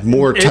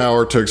more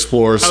tower to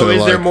explore. So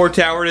Is there more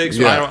tower to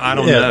explore? Yeah. I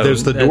don't Yeah, know.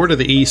 there's the door to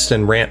the east,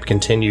 and ramp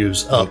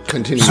continues up.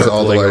 Continues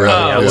all the way Oh,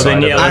 around. well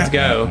then, Yeah. yeah, let's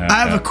go. I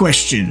have a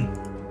question.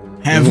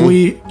 Have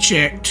we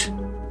checked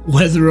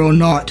whether or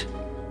not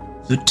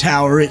the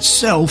tower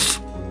itself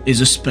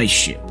is a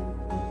spaceship?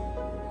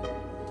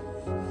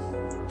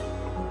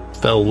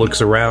 Phil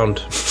looks around.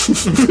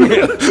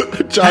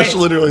 Josh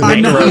literally I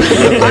looked know, around.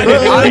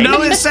 I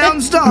know it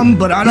sounds dumb,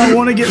 but I don't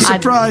want to get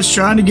surprised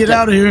trying to get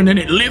out of here and then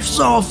it lifts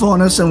off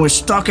on us and we're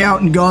stuck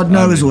out in God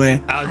knows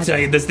where. I'll tell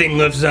you, this thing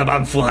lifts up,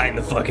 I'm flying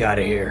the fuck out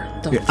of here.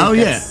 Don't think Oh,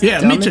 yeah. that's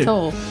Yeah, dumb me at too.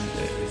 all.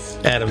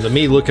 Adam, to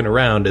me, looking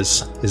around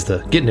is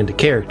the getting into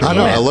character. I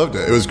know. Yeah. I loved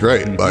it. It was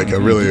great. Like I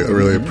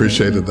really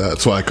appreciate that.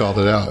 That's why I called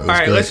it out. It was All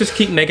right, great. let's just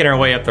keep making our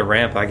way up the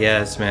ramp, I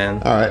guess,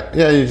 man. All right.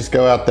 Yeah, you just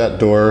go out that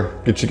door,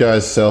 get you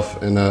guys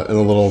self in a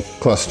little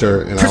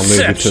cluster, and I'll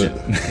move you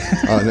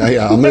to.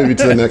 I'll move you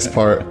to the next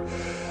part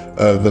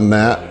of the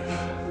map.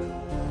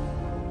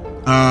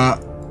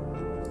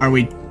 Are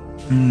we...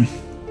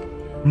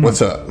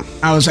 What's up?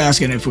 I was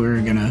asking if we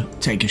were gonna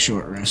take a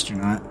short rest or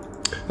not.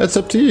 That's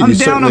up to you. I'm You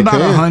down certainly about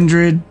can. I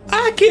 100.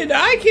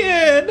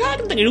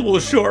 think a little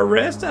short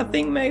rest, I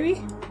think,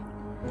 maybe.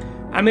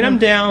 I mean, I'm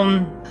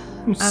down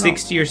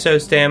 60 or so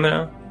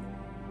stamina.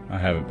 I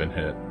haven't been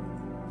hit.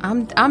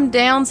 I'm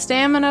down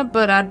stamina,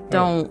 but I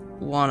don't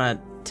want to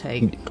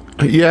take.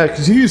 Yeah,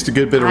 because you used a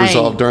good bit of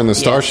resolve during the yes.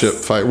 starship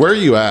fight. Where are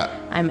you at?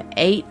 I'm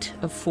 8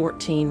 of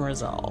 14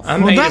 resolve.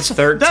 I'm Well, 8 that's of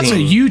 13. that's a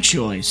you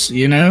choice,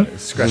 you know.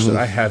 Scratch that.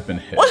 I have been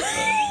hit. All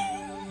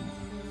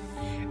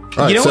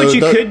right, You know so what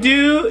you could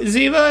do,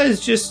 Ziva, is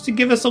just to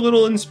give us a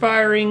little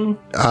inspiring.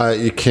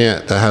 You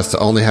can't. That has to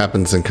only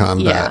happens in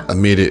combat, Yeah.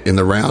 immediate in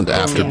the round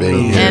after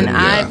being hit. And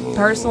yeah. I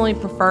personally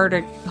prefer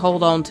to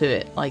hold on to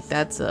it. Like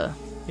that's a.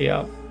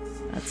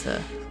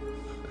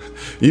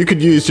 You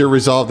could use your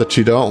resolve that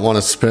you don't want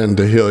to spend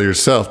to heal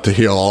yourself to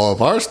heal all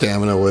of our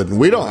stamina with, and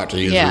we don't have to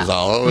use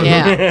resolve.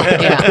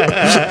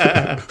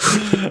 Yeah.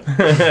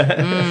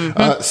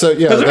 So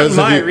yeah, Those those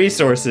are my of you,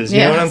 resources, you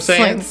know what I'm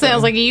saying?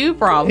 Sounds like a you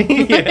problem.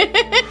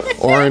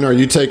 Oren, are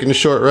you taking a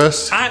short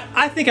rest?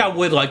 I think I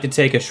would like to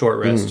take a short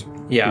rest.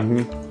 Yeah.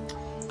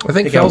 I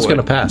think I Fel's would.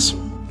 going to pass.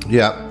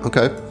 Yeah.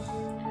 Okay.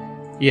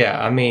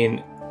 Yeah, I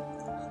mean,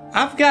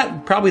 I've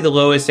got probably the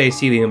lowest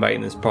AC of anybody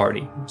in this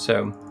party,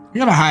 so... I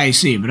got a high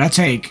AC, but I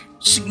take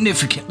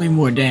significantly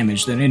more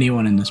damage than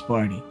anyone in this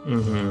party.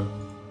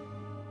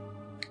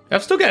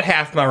 I've still got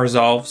half my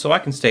resolve, so I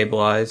can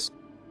stabilize.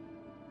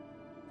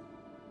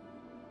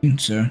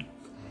 So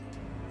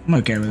I'm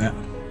okay with that.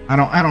 I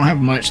don't have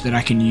much that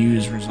I can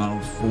use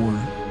resolve for,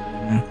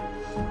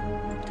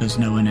 because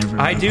no one ever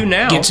I do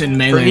now, gets in for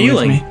melee with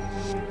healing. me.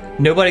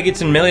 Nobody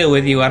gets in melee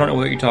with you, I don't know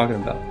what you're talking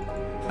about.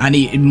 I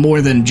need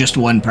more than just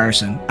one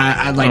person.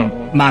 I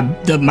like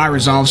my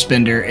resolve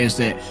spender is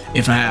that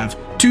if I have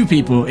 2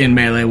 people in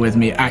melee with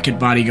me, I could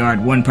bodyguard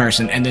one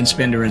person and then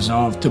spend a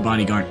resolve to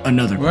bodyguard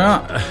another person.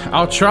 Well,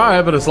 I'll try,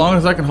 but as long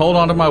as I can hold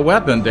on to my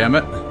weapon, damn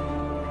it.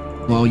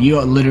 Well, you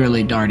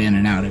literally dart in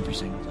and out every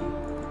single time.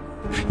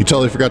 You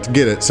totally forgot to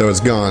get it, so it's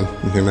gone.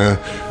 You know.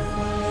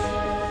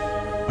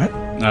 What?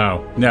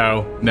 No.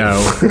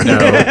 That's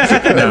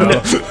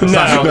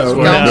not how this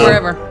works. Gone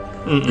forever.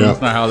 That's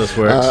not how this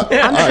works.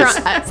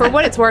 For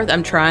what it's worth,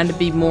 I'm trying to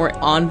be more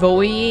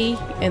envoy-y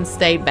and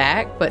stay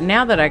back. But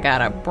now that I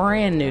got a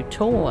brand new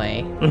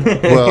toy,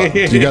 Well,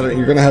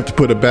 you're gonna have to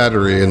put a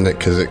battery in it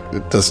because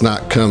it does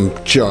not come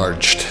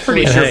charged.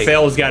 Pretty sure Hey.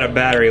 Phil's got a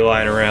battery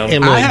lying around.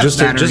 Emily, I have just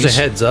a batteries.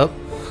 heads up.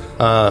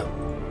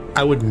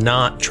 I would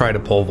not try to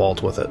pole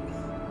vault with it.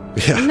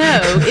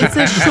 no, it's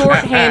a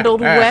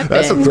short-handled weapon.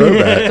 That's a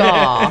throwback.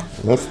 Gaw.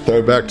 Let's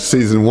throw back to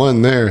season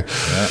 1 there.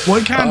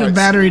 What kind of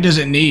battery does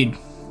it need?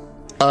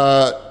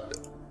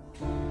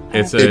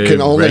 It's It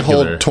can only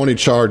regular. hold 20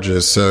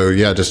 charges, so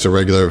yeah, just a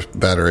regular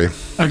battery.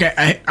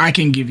 Okay, I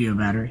can give you a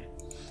battery.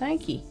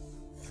 Thank you.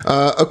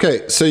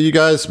 Okay, so you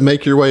guys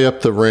make your way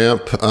up the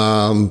ramp.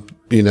 You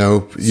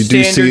do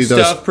Standard see those.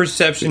 stuff,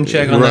 perception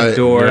check on Right, that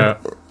door. Yeah.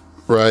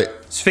 Right.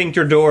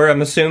 Sphincter door,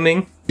 I'm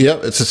assuming.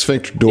 Yep, it's a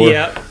sphincter door.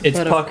 Yeah, it's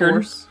But of puckered.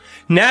 course.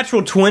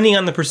 Natural 20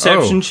 on the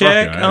perception Oh,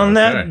 check fucking on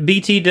that. okay.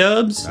 BT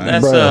dubs.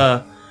 That's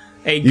Bruh.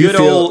 a You good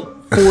feel- old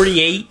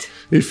 48.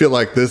 You feel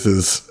like this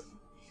is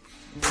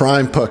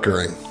prime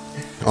puckering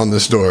on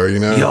this door, you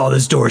know? Y'all,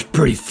 this door's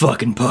pretty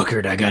fucking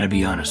puckered, I gotta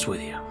be honest with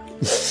you.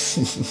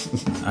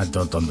 I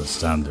don't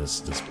understand this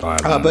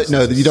violence. But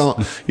no, you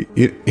don't.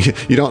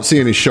 You don't see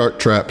any shark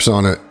traps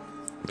on it.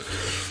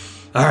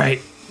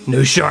 Alright,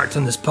 no sharks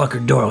on this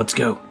puckered door, let's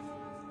go.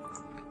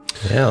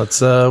 Yeah,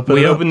 let's open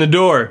We it up. open the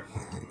door.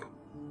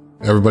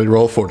 Everybody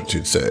roll a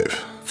fortitude save.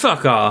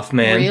 Fuck off,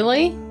 man.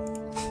 Really?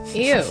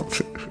 Ew.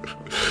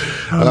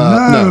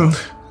 No.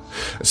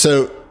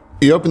 So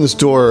you open this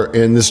door,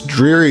 and this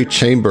dreary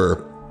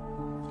chamber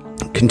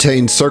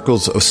contains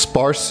circles of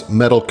sparse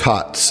metal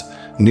cots,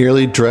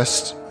 neatly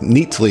dressed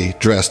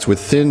with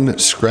thin,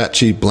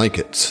 scratchy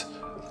blankets.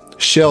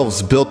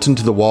 Shelves built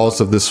into the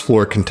walls of this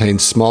floor contain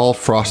small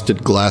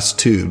frosted glass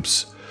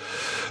tubes.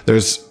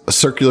 There's a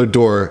circular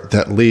door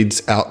that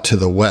leads out to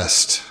the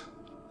west,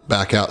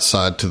 back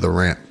outside to the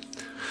ramp.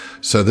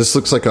 So this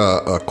looks like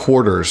a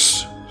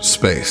quarters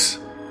space.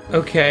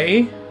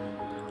 Okay.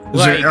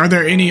 Are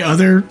there any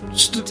other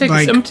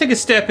I'm gonna take a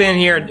step in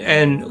here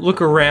and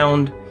look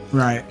around.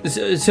 right?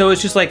 So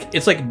it's just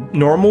like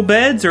normal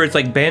beds, or it's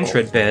like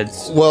Bantrid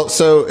beds. Well,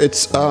 so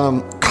it's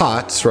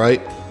cots,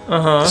 right?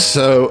 Uh-huh.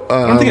 So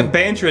I don't think a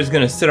Bantrid is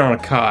gonna sit on a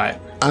cot.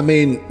 I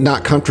mean,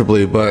 not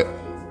comfortably, but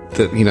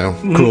cruelty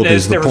That's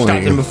is the never point.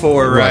 stopped them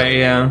before, right?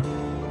 Yeah.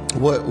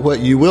 What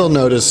you will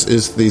notice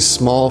is these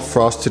small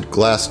frosted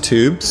glass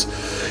tubes,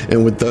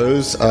 and with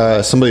those,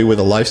 somebody with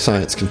a life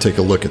science can take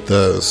a look at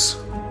those.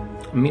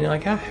 I mean,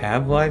 like, I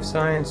have life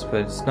science,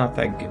 but it's not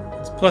that good.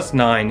 It's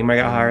 +9. You might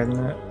got higher than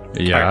that.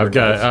 Yeah, I've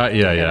got. I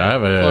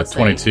have a Plus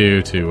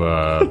 22 to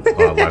life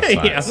science.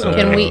 Yeah. so-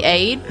 Can we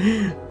aid?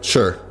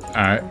 Sure. All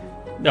right.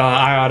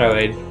 I auto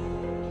aid.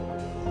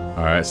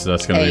 All right. So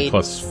that's going to be Eight.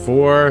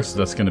 +4. So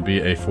that's going to be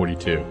a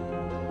 42.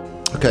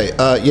 Okay.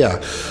 Yeah.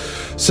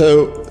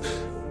 So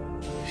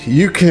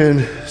you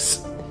can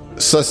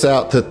suss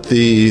out that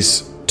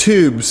these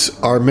tubes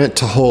are meant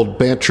to hold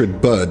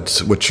Bantrid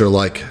buds, which are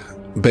like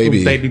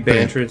baby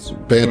Bantrids.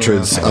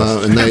 Bantrids,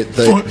 and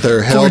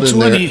they're held in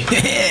there.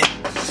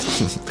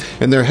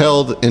 And they're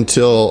held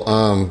until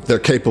they're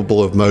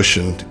capable of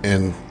motion,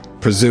 and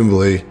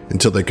presumably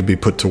until they could be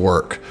put to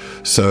work.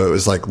 So it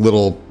was like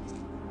little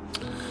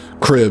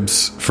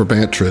cribs for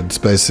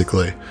Bantrids,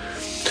 basically.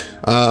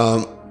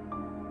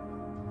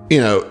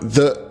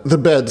 The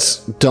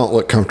beds don't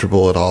look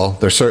comfortable at all.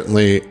 They're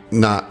certainly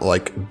not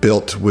like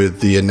built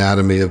with the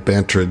anatomy of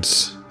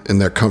Bantrids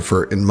and their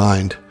comfort in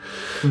mind.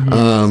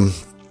 But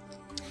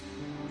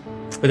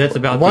that's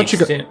about the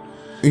extent.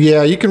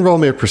 Yeah, you can roll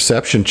me a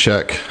perception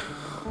check.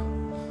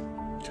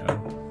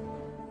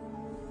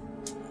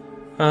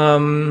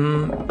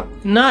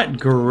 Not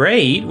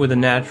great with a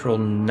natural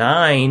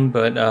 9,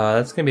 but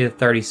that's going to be a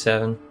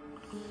 37.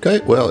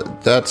 Okay, well,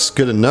 that's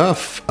good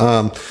enough.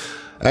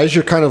 As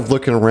you're kind of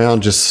looking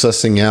around, just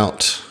sussing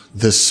out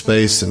this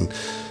space and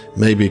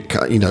maybe,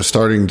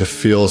 starting to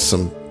feel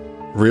some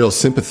real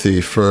sympathy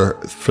for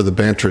the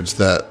Bantrids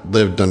that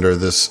lived under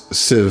this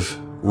Civ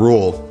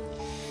rule,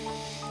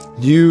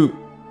 you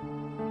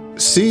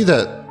see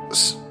that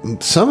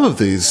some of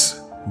these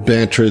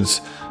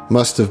Bantrids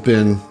must have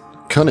been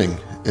cunning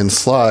and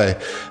sly,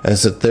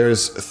 as that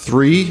there's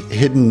 3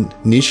 hidden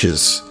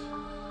niches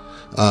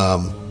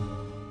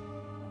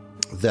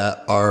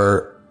that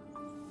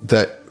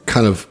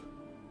kind of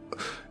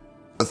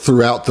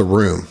throughout the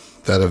room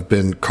that have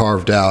been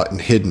carved out and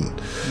hidden.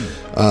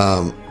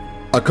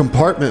 A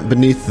compartment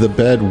beneath the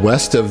bed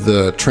west of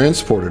the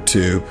transporter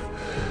tube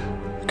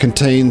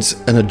contains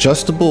an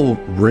adjustable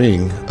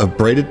ring of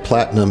braided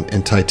platinum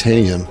and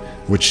titanium,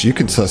 which you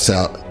can suss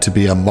out to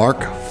be a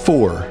Mark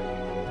IV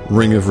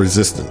ring of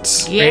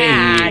resistance.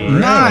 Yeah,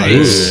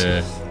 Nice.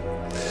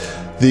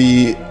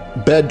 The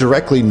bed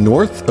directly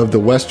north of the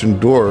western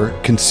door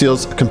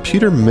conceals a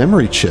computer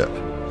memory chip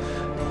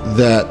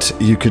that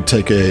you could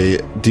take a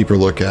deeper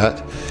look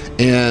at.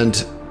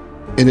 And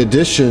in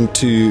addition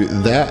to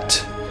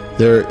that,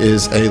 there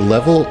is a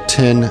level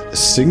 10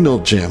 signal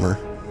jammer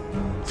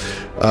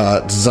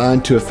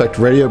designed to affect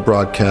radio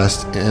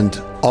broadcast,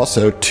 and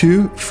also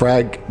 2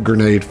 frag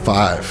grenade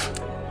 5.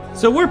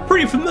 So we're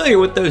pretty familiar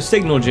with those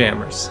signal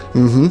jammers.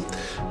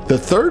 The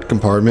third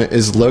compartment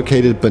is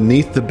located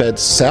beneath the bed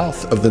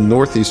south of the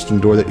northeastern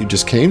door that you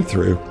just came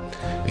through,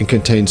 and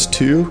contains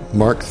 2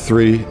 Mark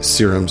III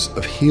serums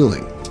of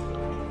healing.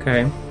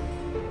 Okay.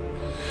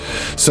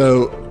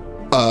 So,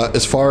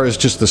 as far as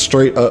just the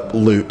straight up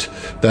loot,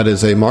 that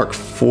is a Mark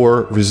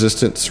IV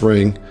resistance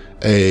ring,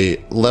 a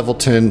level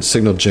 10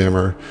 signal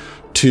jammer,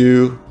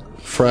 2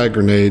 frag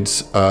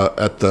grenades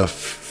at the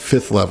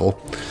 5th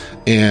level,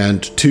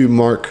 and 2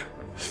 Mark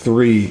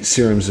III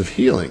serums of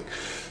healing.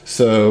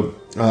 So,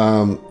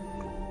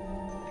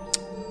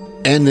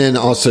 and then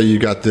also you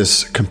got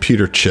this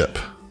computer chip.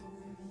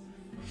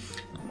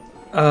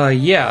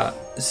 Yeah.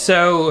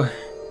 So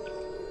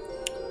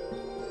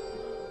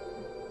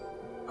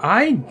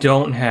I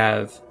don't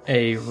have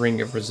a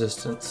ring of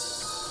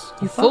resistance.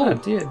 You I thought I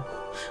fool. did.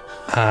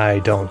 I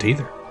don't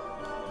either.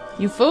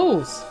 You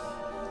fools.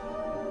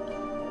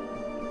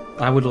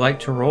 I would like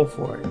to roll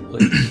for it,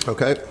 please.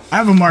 Okay. I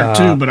have a Mark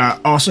II, but I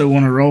also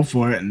want to roll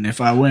for it, and if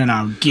I win,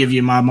 I'll give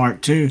you my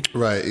Mark II.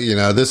 Right.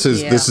 This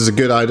is Yeah. this is a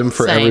good item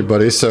for Same.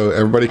 everybody, so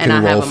everybody And can I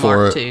roll have a for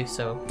Mark it. too,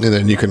 so And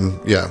then you can,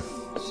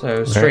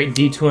 So straight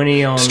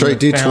D20 on straight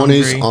the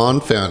D20s Foundry.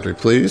 on Foundry,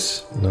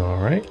 please. All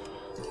right.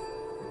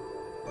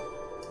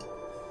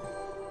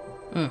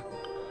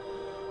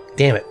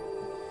 Damn it.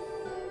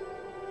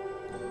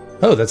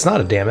 Oh, that's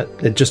not a damn it.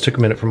 It just took a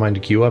minute for mine to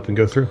queue up and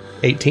go through.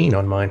 18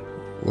 on mine.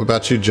 What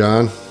about you,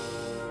 John?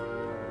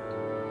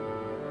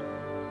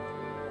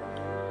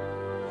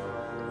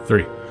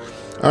 3. All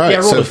right. Yeah,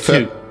 I rolled a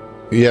 2.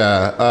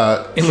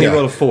 Yeah. And we yeah.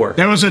 rolled a 4.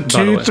 There was a by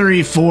the 2, way.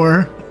 3,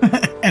 4,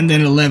 and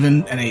then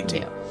 11 and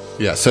 18. yeah.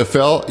 Yeah. So,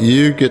 Fel,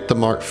 you get the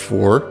Mark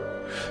IV,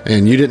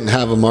 and you didn't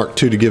have a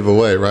Mark II to give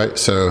away, right?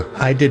 So,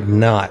 I did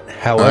not.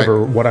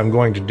 However, what I'm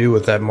going to do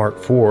with that Mark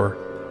IV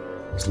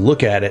is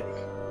look at it,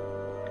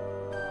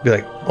 be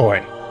like,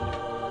 "Oi,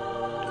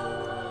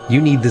 you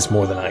need this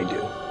more than I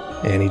do,"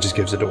 and he just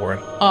gives it to Warren.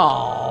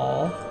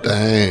 Aw.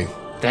 dang,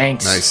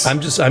 Thanks. nice.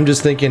 I'm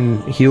just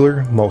thinking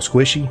healer, more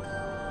squishy,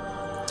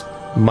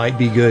 might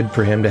be good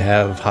for him to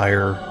have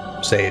higher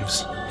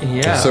saves.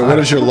 Yeah. So, what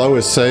is your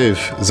lowest save,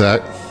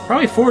 Zach?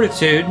 Probably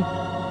Fortitude.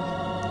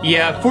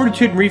 Yeah,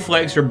 Fortitude and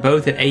Reflex are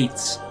both at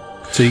 8s.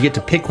 So you get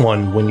to pick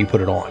one when you put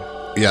it on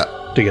Yeah.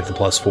 to get the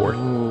 +4,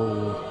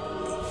 Ooh.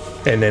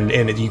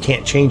 and you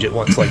can't change it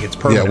once like it's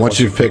permanent. Yeah. Once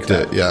you've picked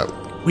it, yeah.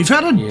 We've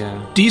had a Yeah.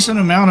 decent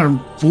amount of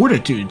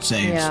fortitude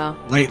saves Yeah.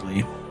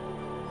 lately.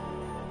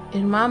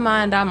 In my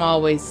mind, I'm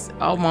always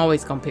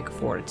gonna pick a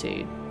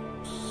Fortitude.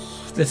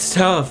 That's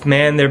tough,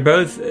 man. They're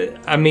both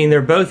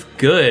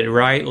good,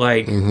 right?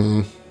 Like,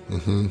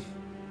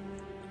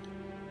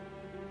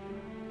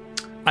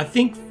 I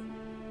think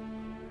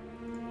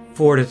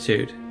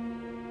Fortitude.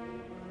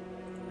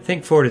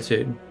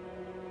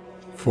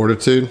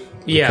 Fortitude?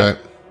 Yeah. Okay.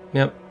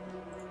 Yep.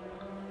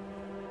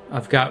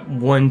 I've got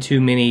one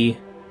too many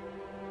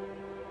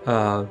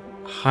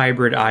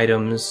hybrid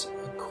items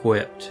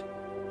equipped,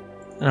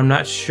 and I'm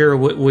not sure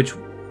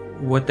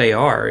what they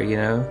are. You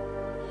know.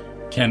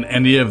 Can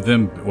any of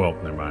them? Well,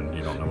 never mind.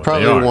 You don't know what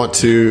Probably they are. want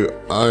to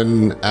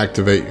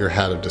unactivate your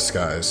hat of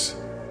disguise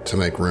to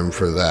make room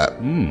for that.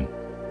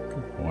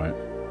 Good point.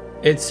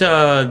 It's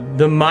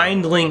the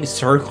mind link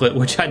circlet,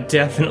 which I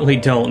definitely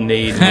don't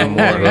need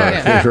anymore.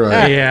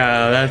 Right.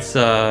 Yeah, that's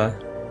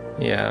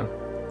yeah.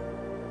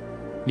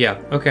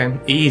 Yeah, okay.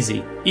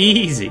 Easy.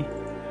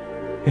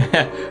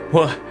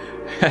 Well,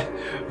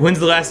 when's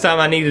the last time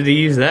I needed to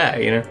use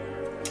that, you know?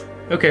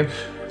 Okay.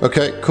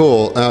 Okay,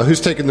 cool. Who's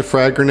taking the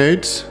frag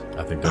grenades?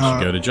 I think that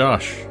should go to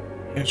Josh.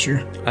 Yeah, sure.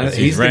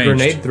 He's the ranged.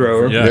 grenade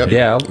thrower. Yeah. Yep.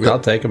 Yeah, I'll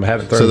take them. I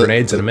haven't thrown So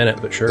grenades in a minute,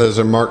 but sure. Those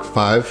are Mark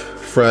 5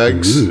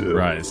 frags.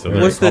 Right. So they're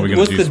What's probably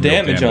gonna do the some real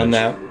damage on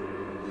that?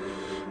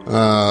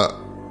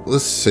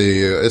 Let's see.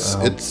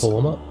 It's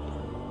Pull them up.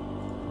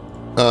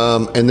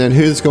 and then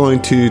who's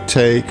going to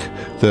take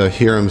the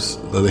harems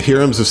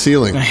of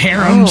sealing? The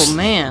harems. Oh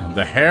man.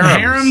 The harems.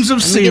 Harems of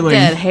Let me ceiling.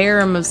 get that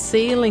harem of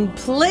ceiling,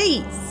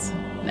 please.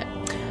 No.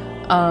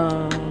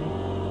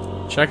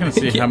 Checking to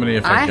see how many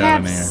if I I've got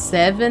have in here.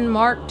 7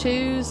 Mark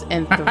IIs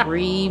and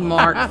 3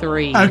 Mark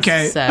IIIs.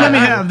 Okay, so. let me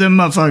have them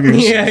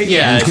motherfuckers.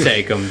 Yeah,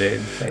 take them,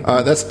 dude. Take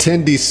 'em. That's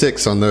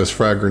 10d6 on those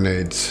frag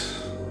grenades.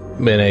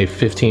 In a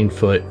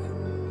 15-foot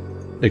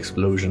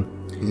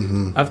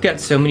explosion. I've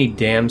got so many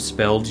damn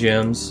spell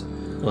gems.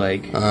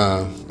 Like,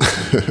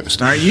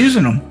 Start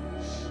using them.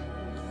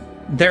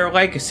 they're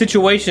like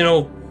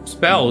situational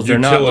spells. They're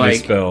Utility not like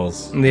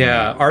spells.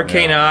 Yeah,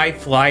 Arcane Eye,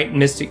 Flight,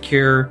 Mystic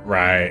Cure,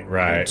 Right.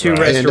 2 right.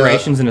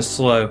 restorations and a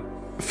slow.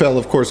 Fel,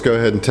 of course, go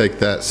ahead and take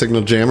that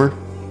signal jammer.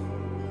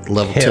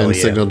 Level Hell 10 yeah.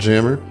 signal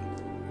jammer.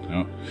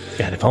 Oh.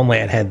 God, if only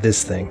I'd had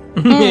this thing.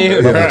 Right.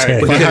 If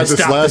I had this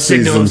Stop the last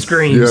signal season, of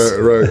screams. yeah,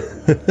 right,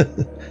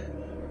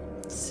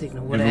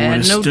 Signal would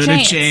Everyone have had no stood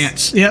chance. a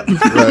chance. Yep.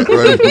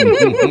 right.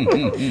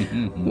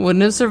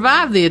 Wouldn't have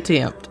survived the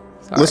attempt.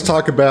 Sorry. Let's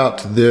talk about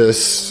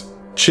this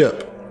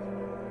chip.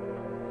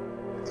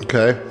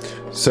 Okay,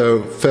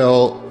 so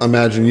Fel,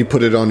 imagine you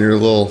put it on your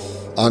little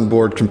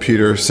onboard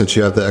computer since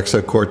you have the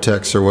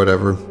exocortex or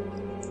whatever.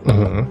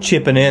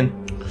 Chipping in.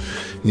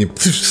 You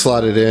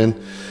slide it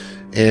in,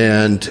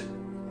 and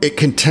it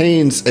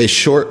contains a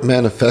short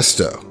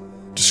manifesto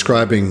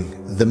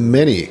describing the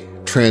many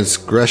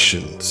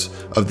transgressions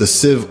of the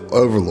Civ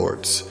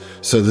overlords.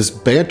 So this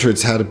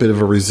Bantrid's had a bit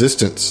of a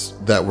resistance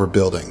that we're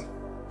building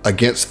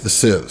against the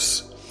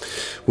Civs,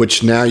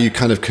 which now you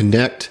kind of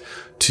connect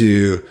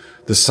to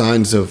the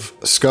signs of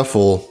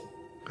scuffle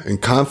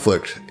and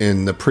conflict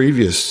in the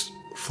previous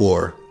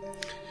floor.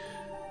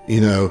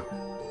 You know,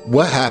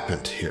 what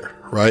happened here,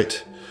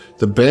 right?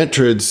 The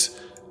Bantrids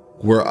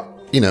were,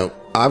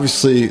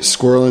 obviously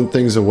squirreling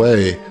things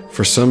away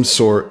for some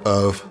sort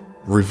of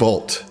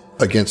revolt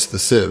against the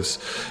Civs.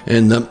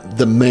 And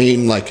the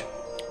main,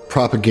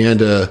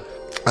 propaganda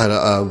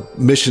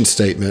mission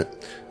statement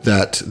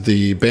that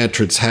the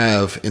Bantrids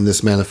have in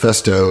this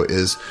manifesto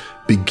is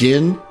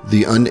begin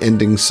the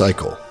unending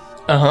cycle.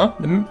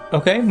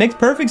 Okay, makes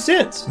perfect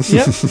sense.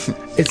 Yep.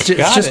 It's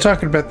Got just it.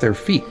 talking about their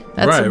feet.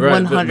 That's Right,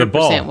 right. 100% The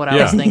ball. what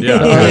I was thinking.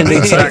 Yeah.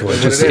 Exactly. what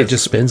it It is.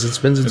 just spins and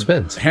spins and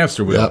spins.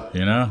 Hamster wheel,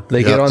 Yep.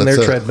 They get Yep, on their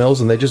that's it.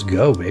 treadmills and they just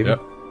go, baby.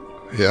 Yep.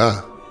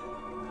 Yeah.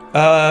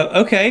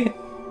 Okay.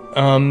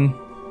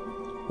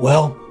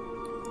 Well,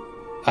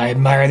 I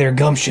admire their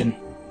gumption.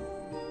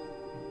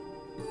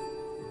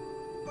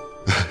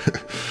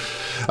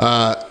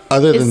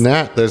 Other than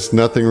that, there's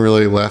nothing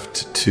really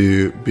left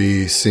to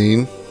be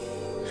seen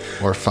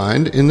or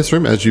find in this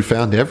room, as you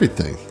found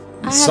everything.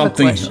 I have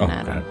Something. a question, Oh,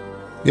 Adam. God.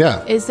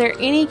 Yeah. Is there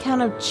any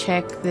kind of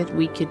check that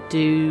we could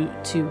do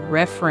to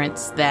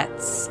reference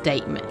that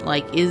statement?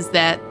 Like, is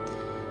that...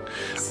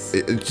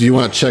 Do you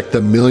want to check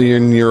the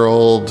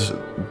million-year-old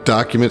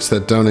documents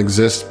that don't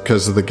exist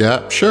because of the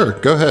gap? Sure,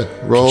 go ahead.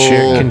 Roll.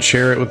 Can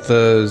share it with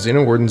the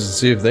Xenowardens and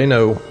see if they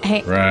know.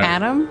 Hey, Right.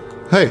 Adam?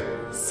 Hey,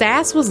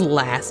 Sass was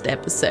last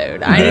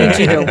episode. I need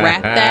you to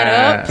wrap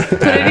that up,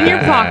 put it in your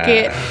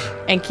pocket,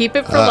 and keep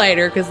it for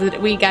later because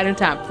we got in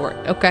time for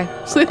it. Okay?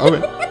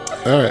 okay.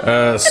 All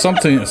right.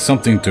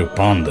 Something to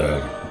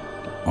ponder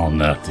on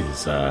that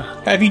is.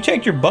 Have you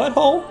checked your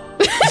butthole?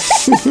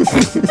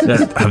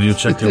 Have you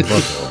checked your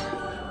butthole?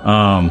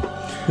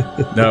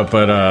 No,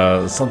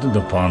 but something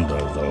to ponder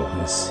though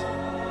is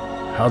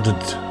how did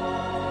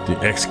the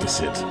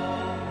exquisite?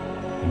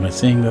 Am I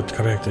saying that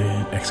correctly?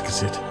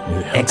 Exquisite.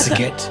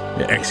 Execute.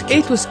 Yeah, exquisite.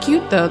 It was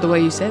cute, though, the way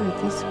you said it.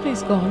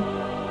 Please go on.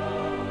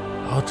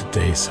 How did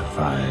they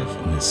survive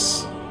in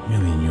this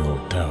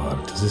million-year-old tower?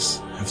 Does this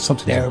have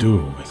something They're- to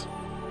do with?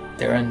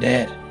 They're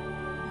undead.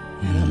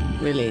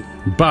 Really?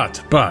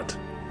 But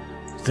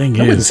thing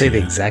I wouldn't is, say they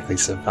exactly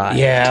survived.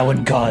 Yeah, I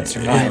wouldn't call it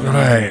surviving.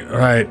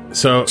 right.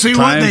 So See,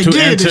 time what they to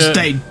did enter, is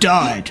they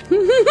died.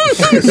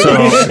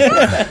 So,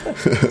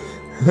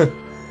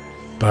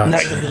 but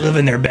Not really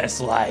living their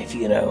best life,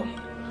 you know.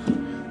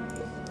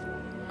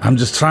 I'm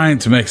just trying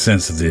to make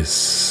sense of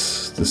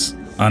this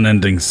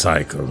unending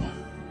cycle.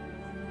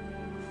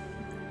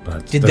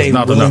 But Did there's they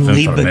not enough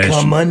willingly information.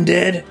 become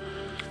undead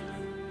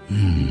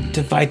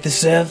to fight the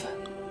Sev?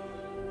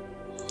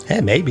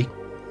 Hey, maybe.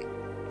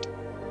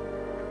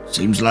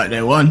 Seems like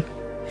they won.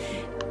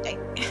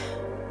 Maybe.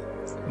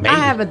 I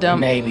have a dumb.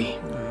 Maybe.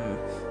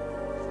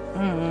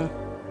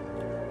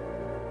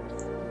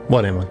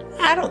 What, Emily?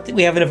 I don't think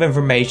we have enough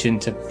information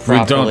to properly...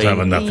 We don't have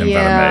enough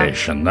Yeah.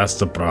 information. That's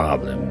the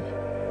problem.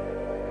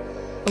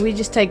 We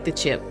just take the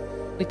chip.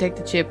 We take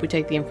the chip. We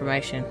take the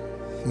information.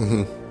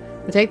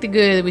 We take the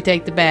good. We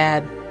take the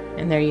bad.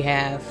 And there you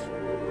have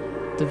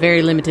the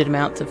very limited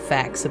amounts of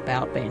facts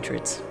about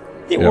Bantrids.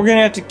 We're going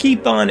to have to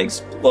keep on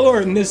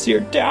exploring this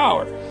here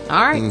tower.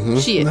 All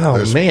right. Shit.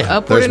 Oh, man.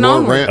 Upward There's and more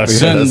onward. ramp.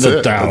 Ascend that's the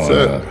it, that's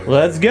tower. it.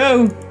 Let's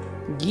go.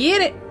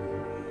 Get it.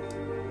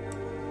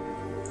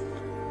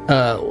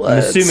 I'm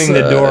assuming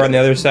the door on the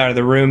other side of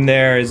the room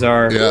there is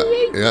our...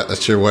 Yeah,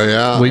 that's your way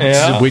out. We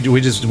Yeah.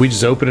 just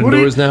opening What are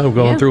doors now,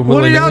 going Yeah. through them.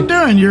 What are y'all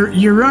willy-nilly? doing?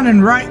 You're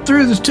running right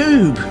through the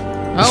tube.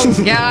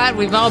 Oh, God.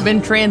 We've all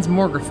been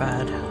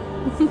transmogrified.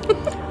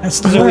 That's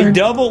the So we word.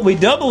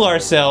 double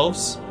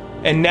ourselves,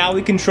 and now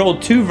we control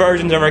two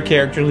versions of our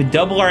character. We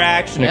double our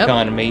action Yep.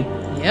 economy.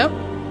 Yep.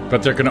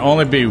 But there can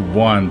only be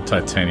one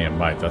titanium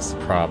mite. That's the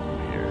problem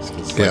here. Is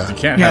 'cause, Yeah. you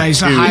can't Yeah, have he's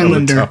two a of the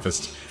Highlander.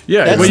 toughest.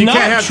 Yeah, That's well, you not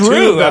can't have true.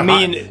 two of the I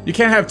mean, you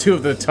can't have two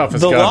of the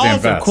toughest The goddamn laws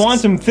of vests,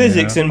 quantum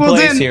physics you know? in Well,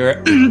 place then,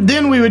 here.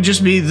 then we would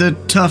just be the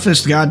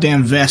toughest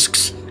goddamn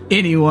Vesks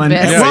anyone.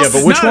 Vesk. Yeah,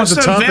 but which one's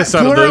the toughest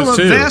out of plural those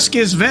two? Vesk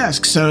is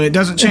Vesk, so it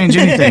doesn't change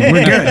anything.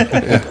 We're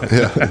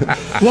good.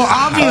 Well,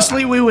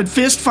 obviously we would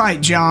fist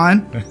fight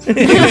John.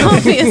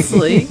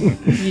 Obviously.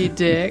 You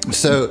dick.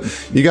 So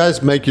you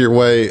guys make your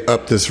way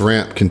up this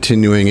ramp,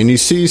 continuing, and you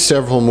see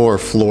several more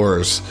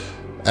floors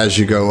as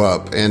you go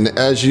up. And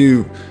as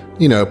you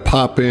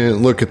pop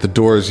in, look at the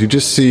doors, you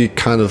just see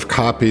kind of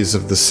copies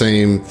of the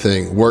same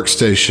thing: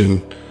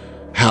 workstation,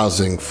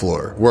 housing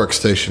floor,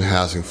 workstation,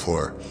 housing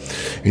floor.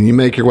 And you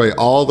make your way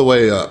all the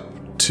way up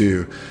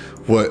to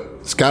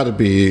what's got to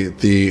be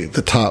the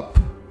top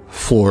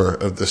floor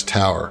of this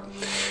tower.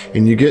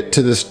 And you get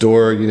to this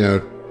door,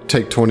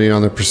 take 20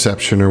 on the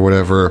perception or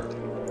whatever.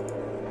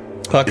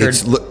 Puckered.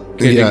 Good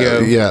to go.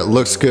 Yeah, it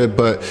looks good,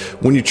 but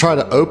when you try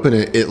to open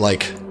it, it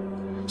like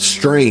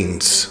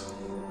strains.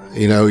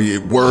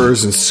 It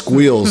whirs and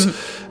squeals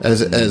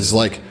as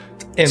like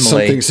Emily.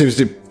 something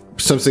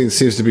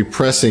seems to be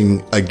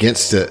pressing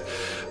against it.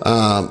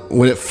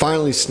 When it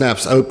finally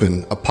snaps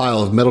open, a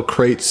pile of metal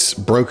crates,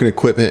 broken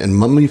equipment, and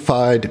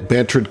mummified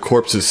Bantrid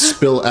corpses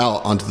spill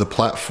out onto the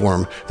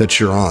platform that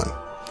you're on.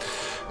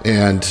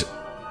 And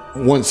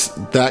once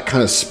that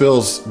kind of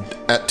spills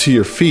to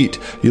your feet,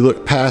 you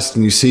look past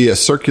and you see a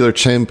circular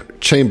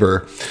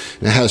chamber,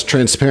 and it has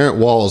transparent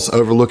walls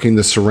overlooking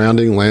the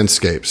surrounding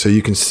landscape, so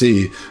you can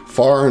see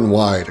far and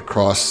wide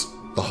across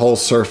the whole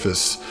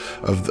surface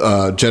of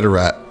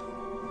Jeterat.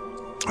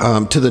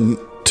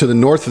 To the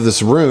north of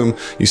this room,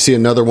 you see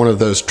another one of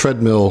those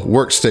treadmill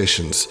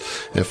workstations,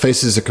 and it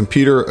faces a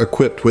computer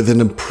equipped with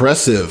an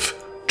impressive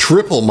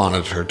triple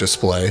monitor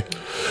display,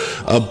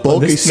 a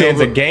bulky This man's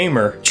silver a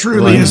gamer.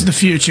 Truly is the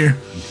future.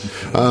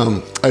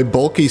 A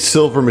bulky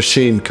silver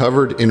machine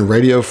covered in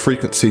radio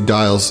frequency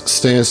dials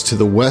stands to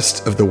the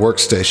west of the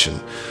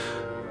workstation.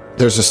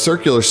 There's a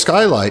circular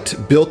skylight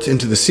built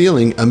into the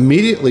ceiling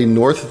immediately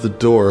north of the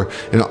door,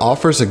 and it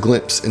offers a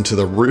glimpse into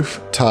the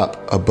rooftop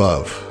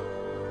above.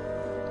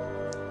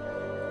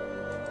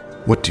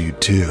 What do you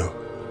do?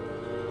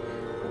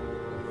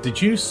 Did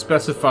you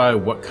specify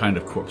what kind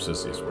of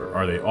corpses these were?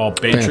 Are they all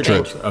Bantrid Bantrid.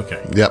 corpses?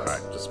 Okay. Yep. All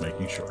right, just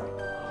making sure.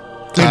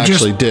 I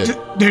actually did.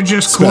 They're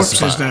just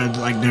specify. corpses,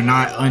 though. Like, they're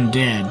not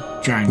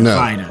undead trying to No,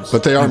 fight us.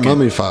 but they are Okay.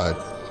 mummified.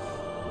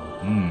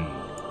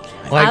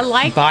 I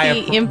like by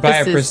the by a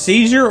emphasis.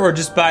 procedure or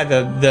just by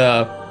the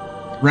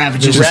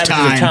Ravages ravages of of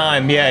time.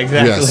 time. Yeah,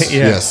 exactly.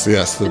 Yes, yeah.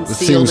 yes. It And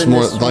sealed seems in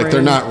more this like they're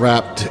room. not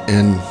wrapped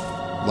in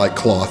like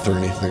cloth or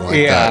anything like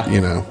Yeah.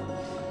 that,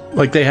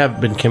 Like they have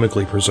been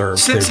chemically preserved.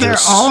 Since they're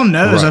just- all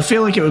nose, right. I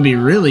feel like it would be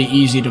really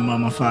easy to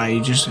mummify.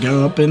 You just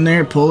go up in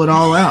there, pull it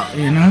all out,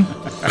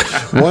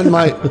 One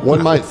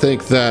might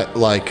think that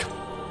like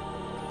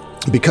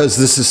because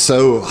this is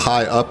so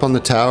high up on the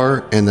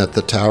tower and that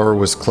the tower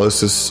was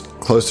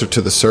closer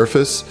to the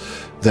surface,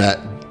 that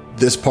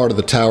this part of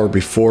the tower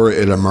before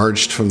it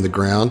emerged from the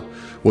ground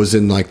was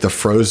in like the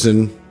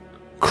frozen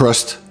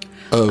crust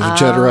of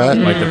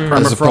Jeterat, Like the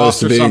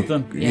permafrost or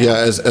something?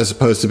 as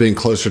opposed to being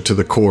closer to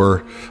the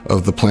core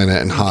of the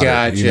planet and hotter.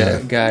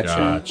 Gotcha. Gotcha.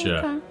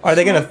 Gotcha. Are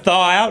they going to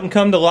thaw out and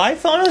come to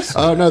life on us?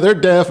 Oh no, they're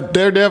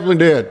definitely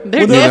dead.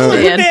 They're Well,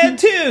 definitely we're dead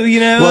too.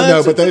 Well, no,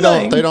 that's but the they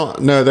thing.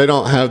 they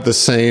don't have the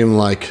same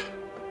like.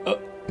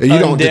 You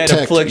don't Undead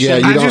detect. affliction.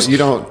 Yeah, I you're just-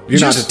 not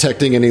just-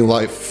 detecting any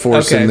life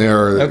force Okay, in there.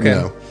 Or,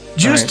 okay.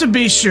 Just to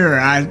be sure,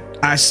 I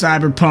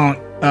cyberpunk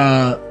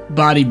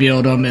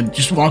bodybuild them and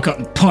just walk up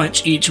and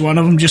punch each one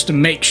of them just to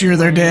make sure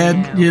they're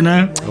dead,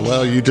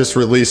 Well, you just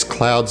release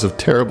clouds of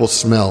terrible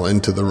smell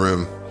into the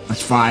room.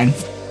 That's fine.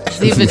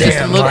 Ziva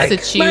just looks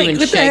at you and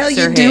shakes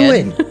her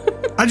head.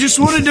 I just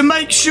wanted to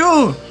make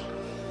sure.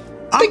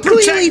 I'm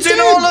protecting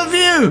all of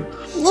you.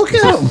 Look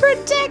at him.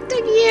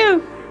 Protecting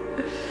you.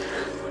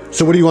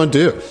 So what do you want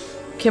to do?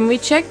 Can we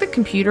check the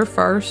computer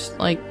first?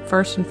 Like,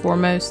 first and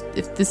foremost,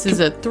 if this is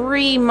a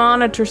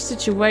 3-monitor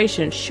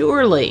situation,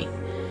 surely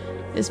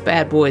this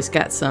bad boy's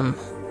got some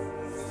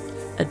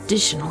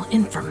additional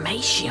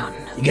information.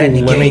 You got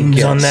any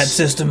games on that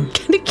system?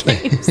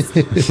 Games.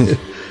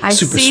 I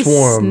Super see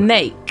Swarm.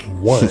 Snake.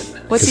 1.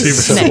 What's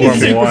his Super snake? Swarm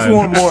Super 1.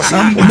 Swarm more.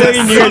 A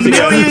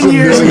million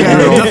years ago.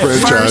 Real The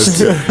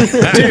franchise.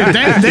 first, dude,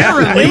 their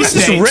release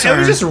dates It was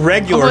are- just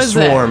regular What is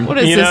that? Swarm. What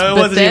is you this, know, it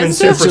wasn't even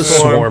Bethesda? Super Just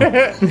Swarm.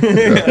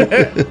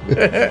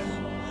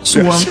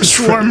 Swarm It's just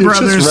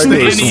Brothers, the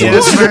regular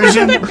NES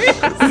version.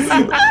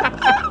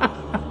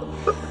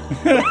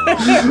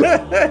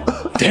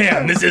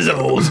 Damn, this is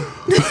old.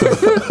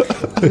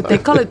 They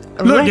call it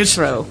Look,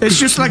 retro. it's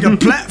just like a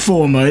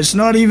platformer. It's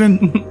not even.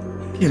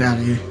 Get out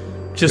of here.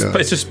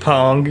 It's just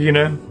Pong, you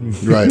know.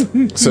 Right.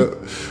 So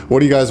what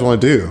do you guys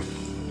want to do?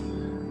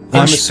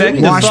 Inspect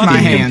the wash my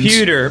fucking hands.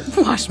 computer.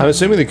 I'm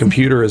assuming the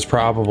computer is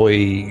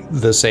probably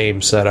the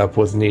same setup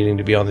with needing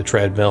to be on the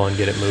treadmill and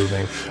get it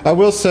moving. I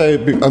will say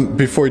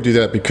before you do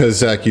that, because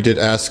Zach, you did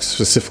ask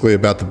specifically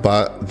about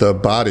the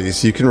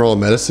bodies. You can roll a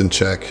medicine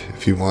check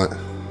if you want.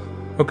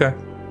 Okay.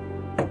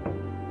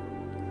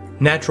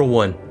 Natural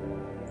 1.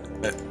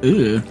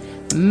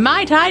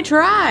 Might I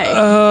try?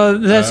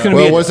 That's going to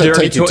Well, be what does a that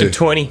dirty take you to?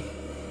 20.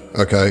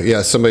 Okay.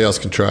 Yeah. Somebody else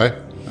can try. All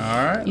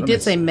right. You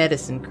did say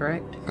medicine,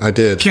 correct? I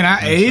did. Can I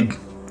aid? I'm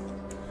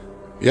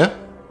Yeah.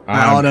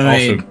 ought to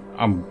aid.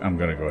 I'm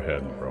gonna go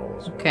ahead and roll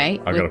as well. Okay,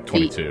 I got a with the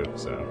 22.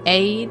 So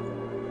Aid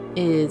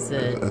is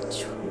a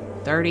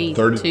 32.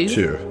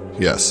 32.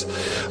 Yes.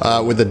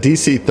 With a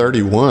DC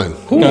 31.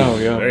 Oh,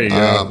 yeah. there you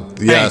go.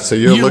 Yeah. So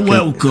you're looking.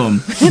 welcome.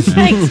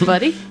 Thanks,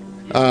 buddy.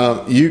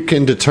 You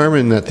can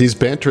determine that these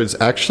Bantrids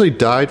actually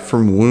died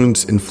from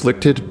wounds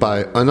inflicted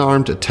by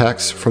unarmed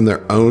attacks from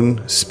their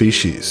own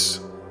species.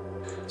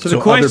 So So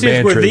the question other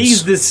is, were Bantrids-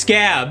 these the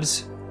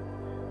scabs,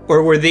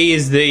 or were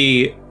these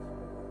the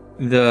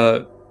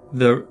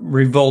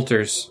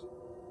revolters?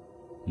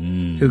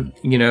 Who,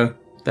 you know,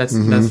 that's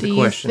Do the you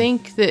question.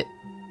 think that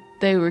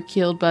they were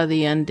killed by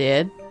the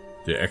undead?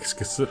 The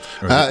exquisite.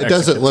 or the It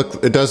doesn't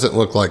look. It doesn't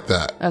look like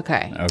that.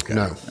 Okay. Okay.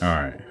 No. All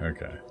right.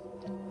 Okay.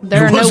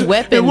 There It are no wasn't- it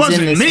weapons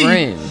wasn't in this me.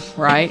 room,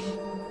 right?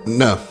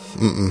 No.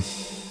 Mm-mm.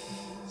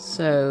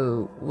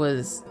 So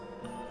was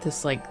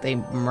this like they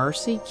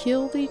mercy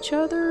killed each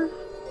other?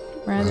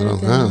 Rather I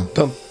don't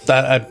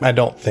than. know. I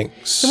don't think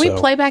so. Can we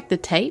play back the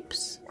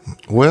tapes?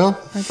 Well,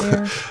 Are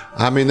there?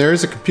 I mean, there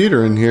is a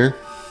computer in here.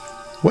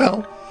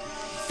 Well,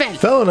 Fenn.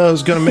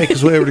 Felino's going to make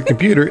his way over to the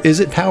computer. Is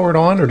it powered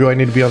on, or do I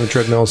need to be on the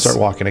treadmill and start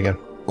walking again?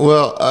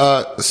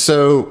 Well,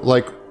 so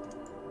like,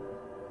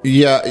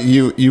 yeah,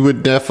 you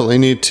would definitely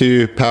need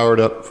to power it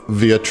up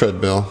via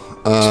treadmill.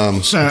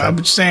 So,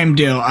 same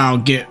deal. I'll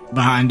get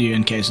behind you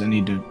in case I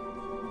need to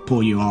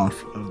pull you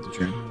off of the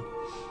treadmill.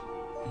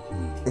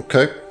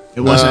 Okay.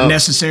 It wasn't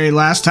necessary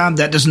last time.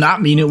 That does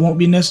not mean it won't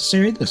be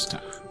necessary this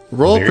time.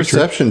 Roll a Very true.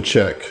 perception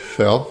check,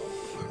 Phil.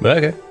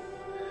 Okay.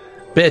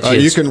 Bet You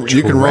it's can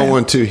roll trap.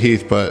 one too,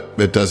 Heath, but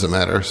it doesnn't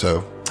matter.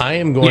 So I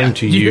am going Yeah,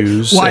 to you-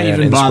 use why an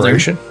even bother?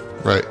 inspiration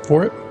right.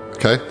 for it.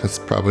 Okay, that's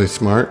probably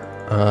smart.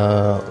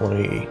 Let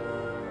me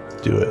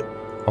do it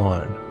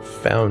on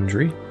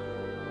Foundry.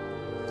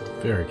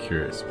 Very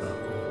curious about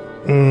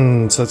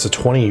that. So that's a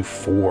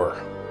 24.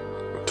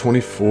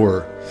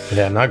 24.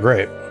 Yeah, not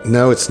great.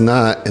 No, it's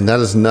not, and that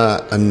is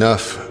not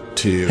enough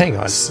to. Hang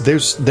on.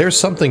 There's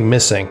something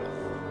missing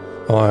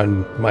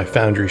on my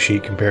Foundry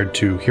sheet compared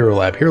to Hero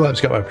Lab. Hero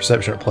Lab's got my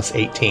perception at plus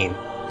 18.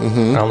 I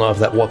don't know if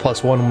that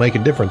plus 1 will make a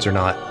difference or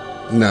not.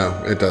 No,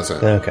 it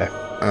doesn't. Okay.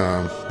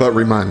 But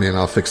remind me, and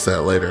I'll fix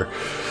that later.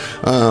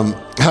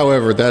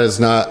 However, that is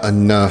not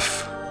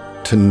enough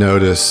to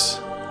notice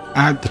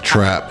the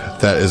trap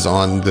that is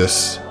on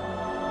this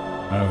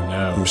Oh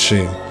no.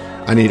 machine.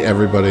 I need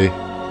everybody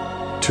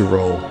to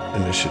roll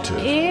initiative.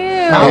 Ew.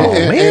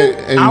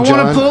 And I want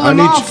John, to pull I him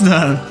need off, you-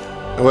 though.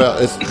 Well,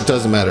 it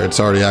doesn't matter. It's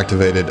already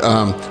activated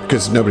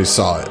because nobody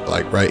saw it.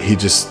 Like, right? He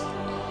just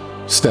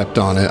stepped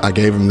on it. I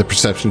gave him the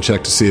perception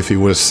check to see if he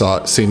would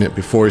have seen it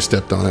before he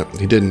stepped on it.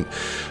 He didn't.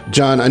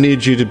 John, I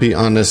need you to be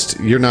honest.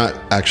 You're not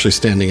actually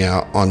standing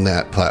out on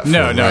that platform.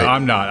 No, right?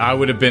 I'm not. I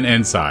would have been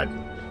inside.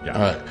 Yeah.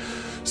 All right.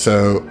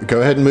 So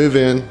go ahead and move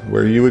in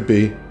where you would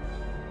be.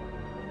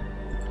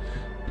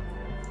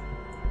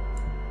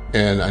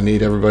 And I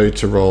need everybody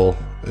to roll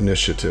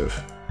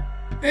initiative.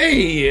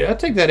 Hey, I'll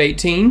take that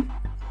 18.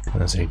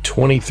 That's a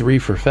 23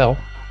 for Fel.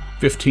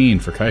 15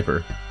 for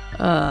Kuiper.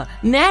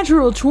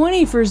 Natural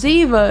 20 for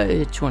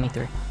Ziva.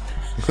 23.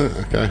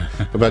 Okay.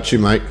 How about you,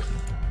 Mike?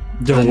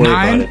 Don't worry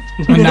Nine? about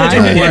it. A nine?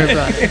 Don't worry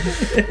about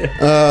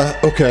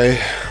it.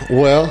 Okay.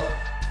 Well,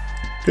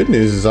 good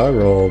news is I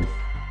rolled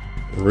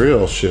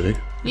real shitty.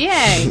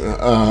 Yay.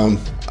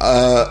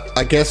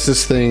 I guess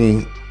this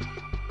thing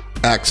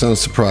acts on a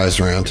surprise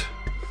round.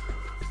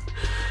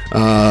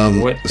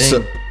 What thing?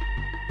 So,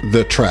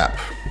 the trap.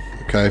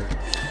 Okay.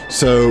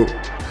 So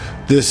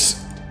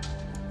this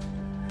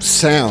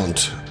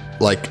sound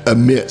like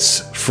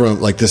emits from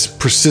like this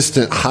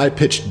persistent,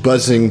 high-pitched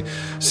buzzing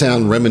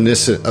sound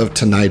reminiscent of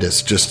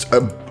tinnitus, just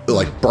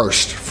like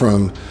burst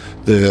from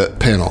the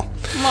panel.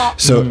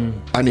 So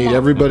I need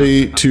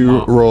everybody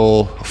to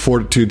roll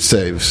fortitude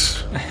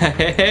saves.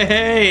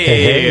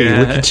 Hey,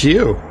 look at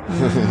you.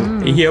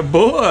 yeah,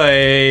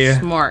 boy.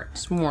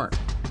 Smart.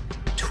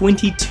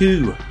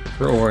 22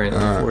 for Orin.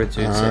 All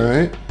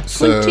right.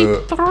 So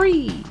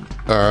 23.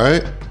 all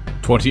right.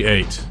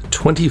 28.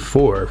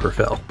 24 for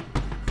Phil.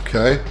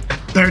 Okay.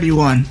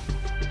 31.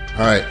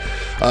 All right.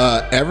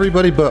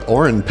 Everybody but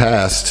Orin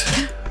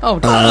passed. Oh,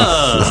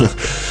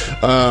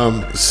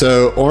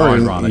 So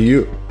Orin, ironic.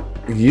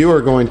 you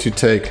are going to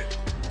take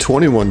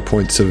 21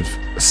 points of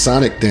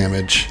sonic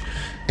damage,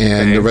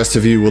 and the rest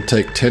of you will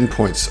take 10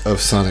 points of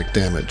sonic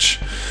damage.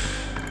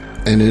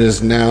 And it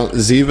is now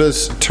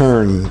Ziva's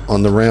turn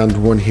on the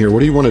round one here. What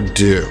do you want to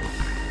do?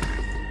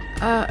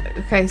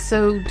 okay,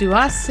 so do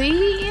I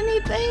see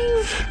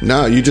anything?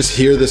 No, you just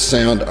hear this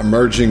sound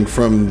emerging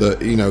from the,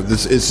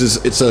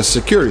 it's a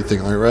security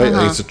thing, right?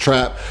 Like, it's a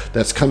trap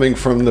that's coming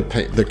from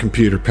the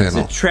computer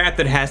panel. It's a trap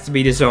that has to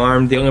be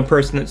disarmed. The only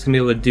person that's going to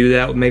be able to do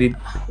that, maybe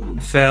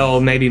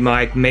Fel, maybe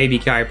Mike, maybe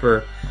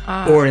Kuiper,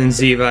 Orin and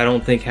Ziva, I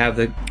don't think have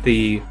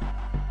the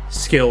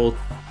skill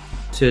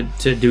to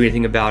do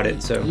anything about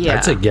it. So Yeah.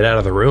 I'd say get out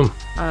of the room.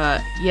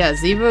 Yeah,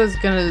 Ziva is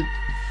gonna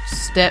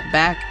step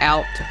back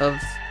out of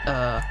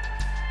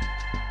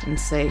and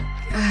say,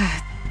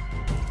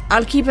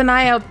 I'll keep an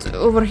eye out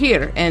over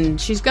here. And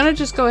she's gonna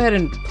just go ahead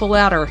and pull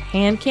out her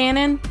hand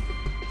cannon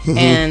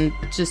and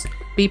just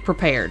be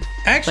prepared.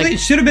 actually, it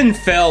should have been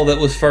Fel that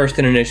was first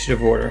in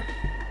initiative order.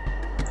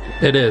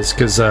 It is,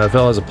 because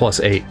Phil has a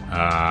 +8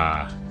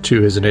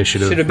 to his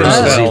initiative. Should have been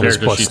versus Phil. Ziva's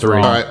Character she's +3.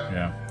 wrong. All right.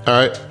 Yeah. All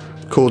right.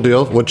 Cool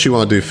deal. What you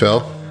want to do,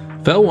 Phil?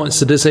 Phil wants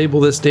to disable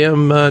this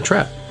damn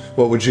trap.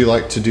 What would you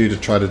like to do to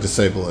try to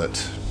disable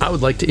it? I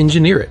would like to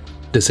engineer it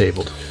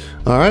disabled.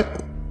 All right.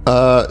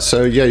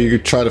 So yeah, you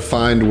could try to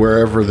find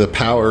wherever the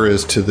power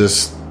is to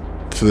this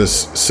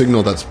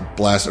signal that's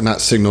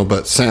not signal,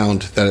 but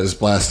sound that is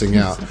blasting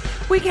out.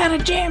 We got a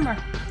jammer.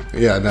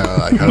 Yeah, no,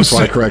 that's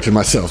why I corrected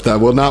myself.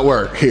 That will not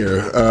work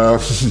here.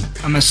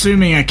 I'm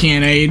assuming I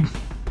can't aid.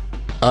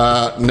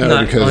 No,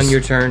 Not because on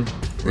your turn.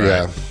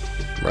 yeah,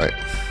 right.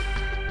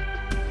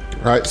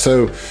 All right,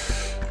 so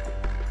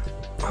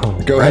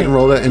go ahead and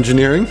roll that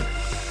engineering.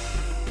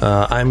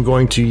 I'm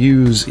going to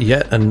use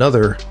yet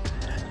another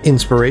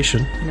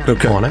inspiration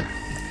on it.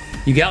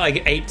 You got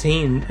like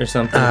 18 or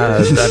something.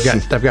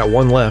 I've got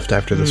one left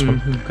after this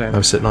one. okay.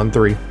 I'm sitting on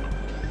 3.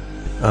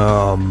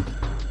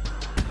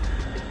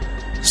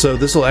 So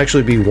this will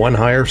actually be one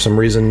higher. For some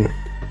reason,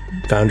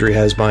 Foundry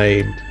has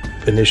my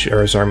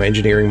my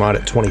engineering mod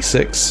at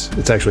 26.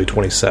 It's actually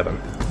 27.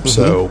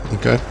 So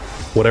Okay.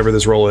 whatever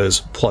this roll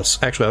is, plus,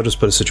 actually, I'll just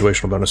put a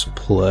situational bonus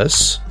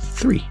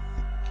 +3.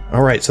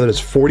 All right, so that is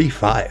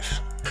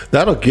 45.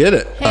 That'll get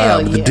it.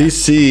 Hell The yeah.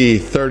 DC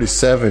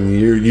 37,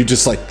 you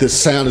just like, this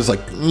sound is like,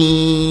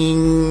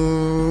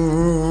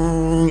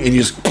 and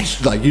you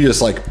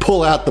just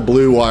pull out the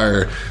blue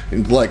wire,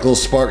 and like little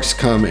sparks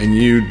come, and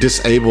you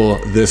disable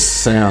this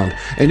sound,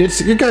 and it's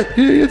done.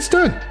 It's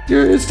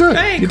done.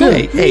 Hey, You cool.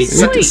 did. Hey,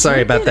 Sweet, sorry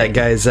we about did that,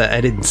 guys. I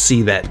didn't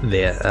see that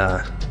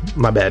there.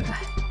 My bad.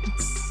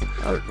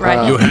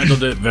 Right. You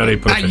handled it very I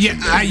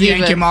perfectly.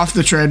 yank him off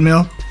the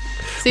treadmill.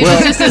 See,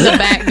 it's just in the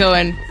back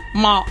going,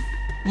 ma.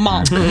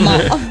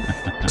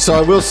 So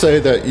I will say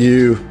that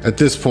you, at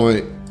this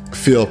point,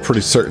 feel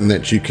pretty certain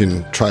that you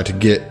can try to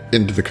get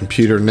into the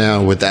computer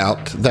now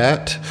without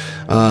that.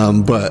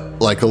 But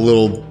like a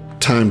little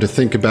time to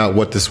think about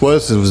what this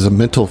was. It was a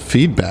mental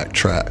feedback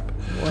trap.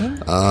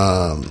 What?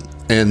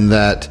 And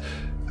that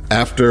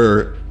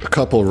after a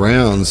couple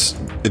rounds,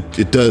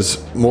 it does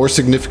more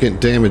significant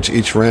damage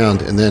each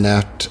round. And then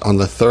on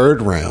the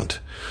third round,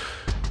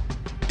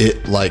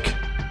 it like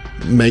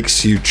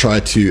makes you try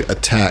to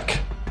attack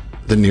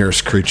the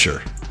nearest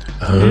creature.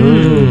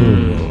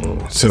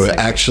 So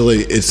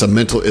it's a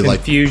mental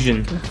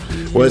Confusion.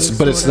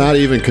 but it's not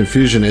even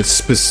confusion. It's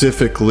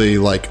specifically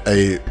like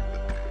a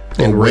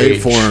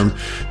Enrage. waveform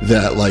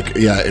that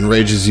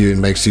enrages you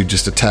and makes you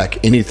just attack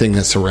anything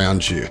that's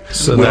around you.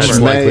 So Which that's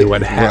may- likely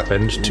what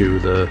happened to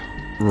the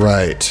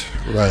Right.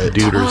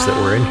 duders that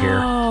were in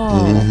here.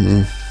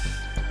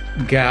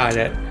 Got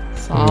it.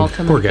 It's all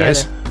coming Poor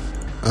guys.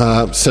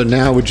 together. So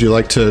now, would you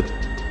like to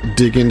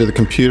dig into the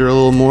computer a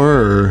little more,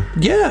 or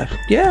Yeah.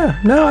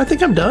 No, I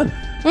think I'm done.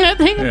 Yeah,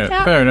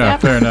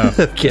 fair enough.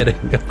 I'm kidding.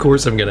 Of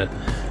course I'm going to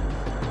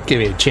give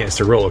me a chance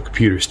to roll a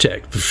computer's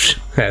check.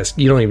 Ask.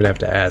 You don't even have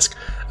to ask.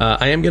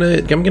 I'm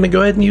gonna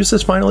go ahead and use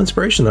this final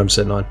inspiration that I'm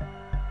sitting on.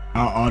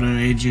 I'll auto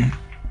aid you.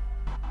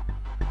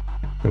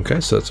 Okay,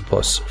 so that's a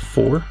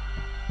 +4.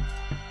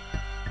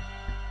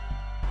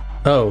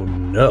 Oh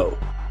no.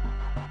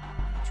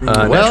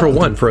 Natural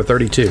 1 for a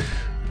 32.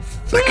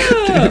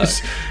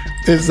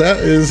 That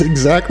is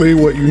exactly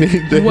what you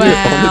need to Wow.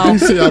 hit on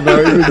the DC. I'm not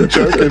even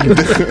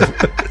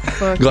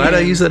joking. Glad I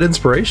used that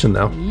inspiration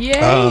though.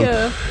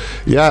 Yeah.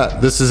 Yeah,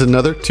 this is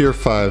another tier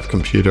 5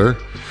 computer.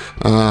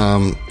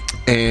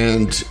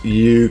 and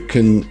you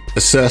can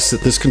assess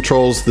that this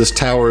controls this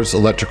tower's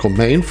electrical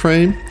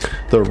mainframe,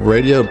 the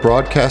radio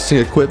broadcasting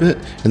equipment,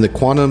 and the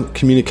quantum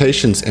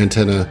communications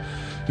antenna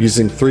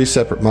using 3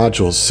 separate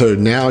modules. So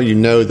now you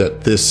know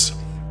that this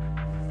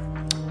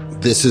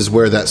is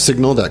where that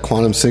signal, that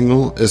quantum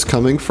signal, is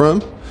coming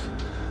from.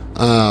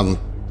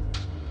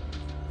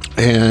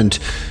 And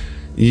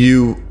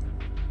you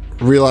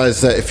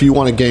realize that if you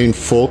want to gain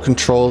full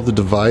control of the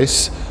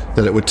device,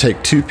 that it would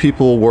take 2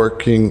 people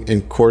working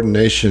in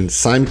coordination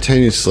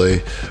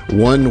simultaneously,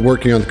 one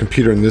working on the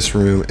computer in this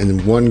room and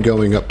then one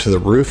going up to the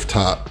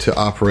rooftop to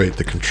operate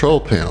the control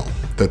panel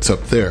that's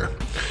up there.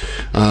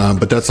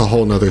 But that's a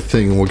whole nother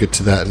thing, and we'll get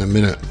to that in a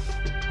minute.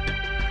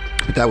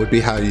 That would be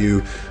how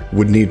you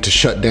would need to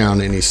shut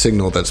down any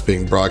signal that's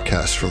being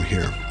broadcast from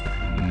here.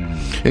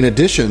 In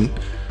addition,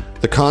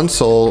 the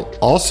console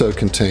also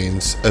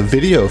contains a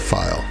video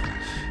file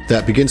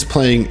that begins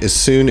playing as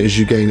soon as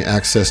you gain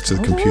access to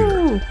the computer.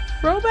 Ooh,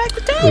 roll back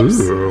the tapes.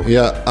 Ooh.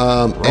 Yeah,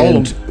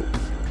 and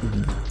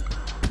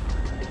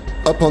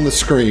up on the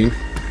screen,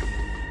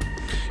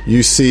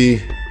 you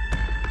see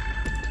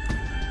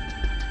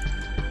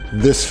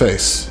this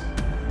face.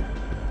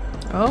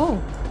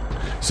 Oh.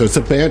 So it's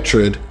a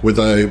Bantrid with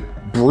a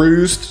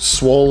bruised,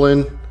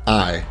 swollen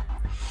eye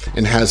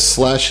and has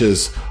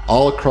slashes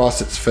all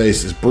across its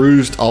face. It's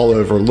bruised all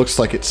over. Looks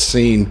like it's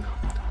seen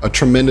a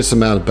tremendous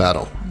amount of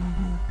battle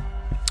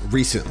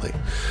recently.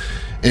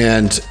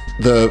 And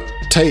the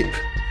tape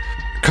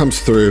comes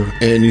through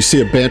and you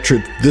see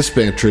this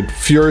Bantrid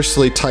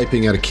furiously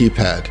typing at a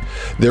keypad,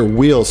 their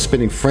wheels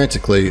spinning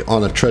frantically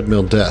on a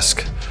treadmill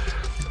desk.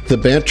 The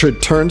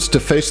Bantrid turns to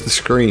face the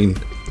screen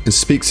and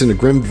speaks in a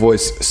grim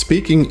voice,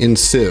 speaking in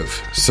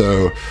Civ.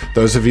 So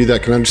those of you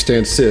that can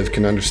understand Civ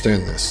can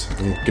understand this.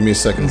 And give me a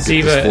second to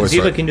get this voice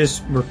Ziva right. can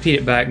just repeat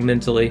it back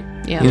mentally.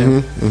 Yeah.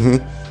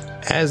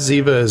 As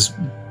Ziva is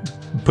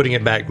putting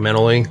it back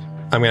mentally,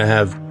 I'm going to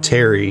have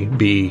Terry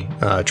be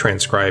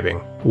transcribing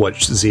what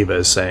Ziva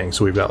is saying.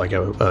 So we've got like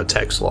a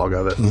text log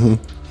of it.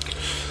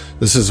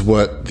 This is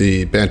what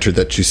the Bantrid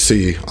that you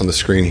see on the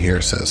screen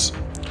here says.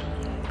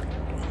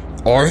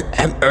 I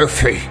am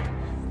earthy,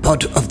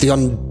 but of the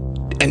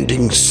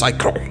unending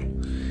cycle.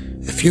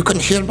 If you can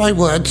hear my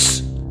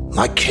words,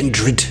 my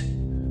kindred,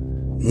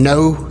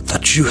 know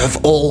that you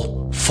have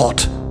all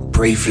fought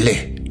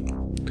bravely.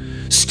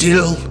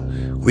 Still,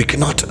 we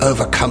cannot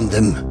overcome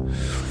them.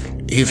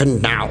 Even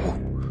now,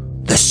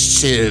 the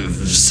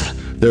civs.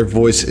 Their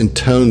voice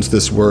intones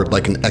this word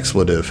like an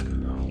expletive.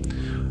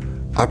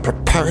 Are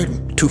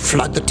preparing to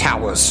flood the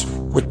towers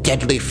with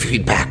deadly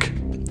feedback.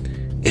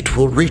 It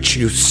will reach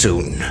you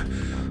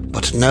soon,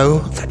 but know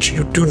that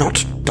you do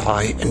not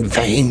die in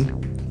vain.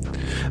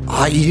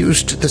 I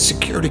used the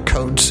security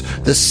codes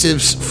the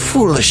civs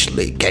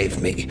foolishly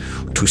gave me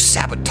to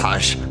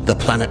sabotage the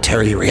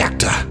planetary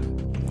reactor.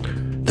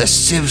 The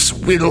civs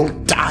will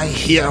die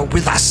here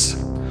with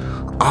us.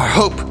 Our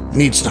hope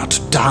needs not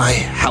die,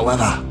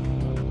 however.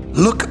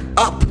 Look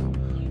up!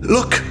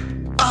 Look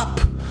up!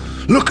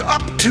 Look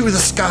up to the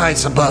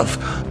skies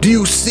above. Do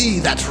you see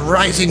that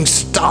rising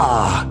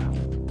star?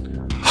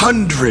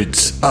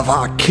 Hundreds of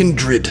our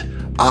kindred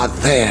are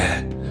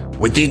there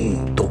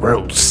within the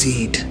world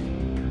seed.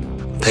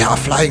 They are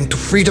flying to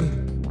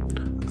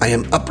freedom. I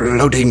am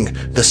uploading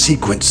the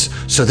sequence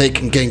so they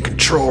can gain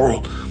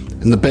control.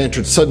 And the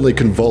Bantrid suddenly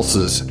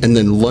convulses and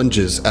then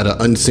lunges at an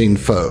unseen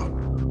foe.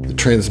 The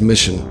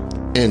transmission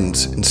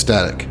ends in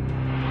static.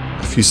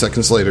 A few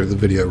seconds later, the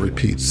video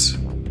repeats.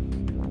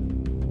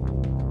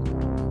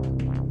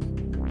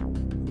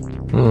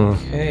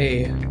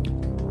 Okay.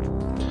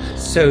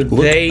 So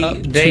Look they up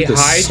to the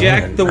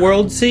hijacked sun. the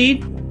world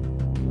seed.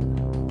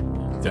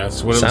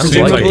 That's what it Sounds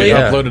seems like. like They it,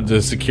 yeah. uploaded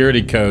the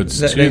security codes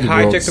to They the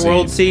hijacked the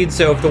world seed.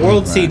 So if the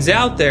world seed's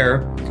out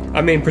there,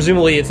 I mean,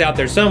 presumably it's out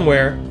there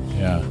somewhere.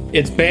 Yeah.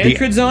 It's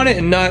Bantrids on it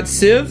and not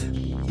Civ.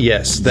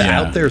 Yes, the Yeah.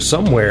 out there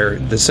somewhere.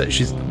 This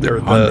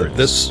Hundreds.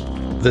 this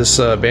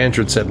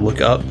Bantrid said, "Look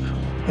up,"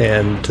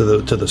 and to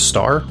the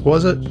star,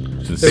 was it?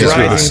 The The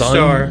Basically, rising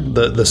star.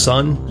 The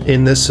sun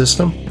in this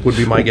system would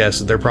be my guess.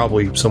 That they're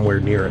probably somewhere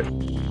near it.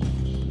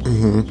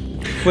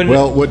 When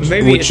Well, what-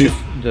 maybe what it's you- just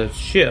the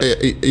ship.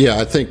 Yeah,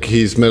 I think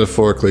he's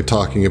metaphorically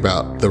talking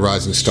about the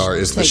rising star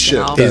is the Taking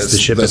ship. off. Is the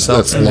ship that's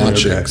itself.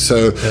 launching. Okay.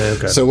 So,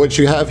 Okay. so what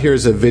you have here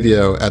is a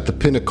video at the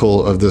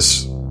pinnacle of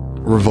this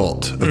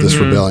revolt, of this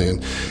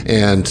rebellion.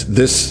 And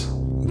this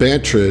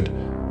Bantrid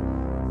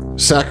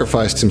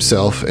sacrificed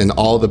himself and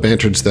all the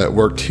Bantrids that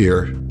worked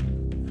here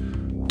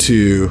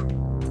to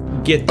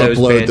Get those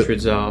upload the-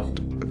 Bantrids off.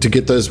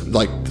 get those,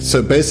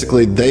 so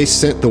basically they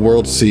sent the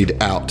world seed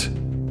out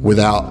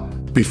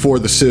before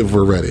the Civ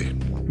were ready.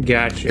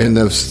 Gotcha. And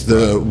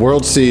the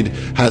world seed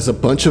has a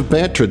bunch of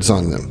Bantrids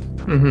on them.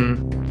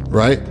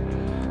 Right?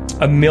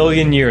 A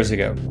million years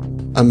ago.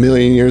 A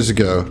million years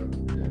ago.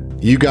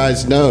 You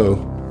guys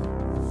know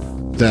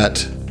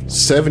that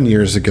 7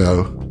 years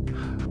ago,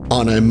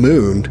 on a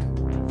moon,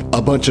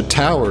 a bunch of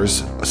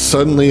towers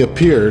suddenly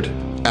appeared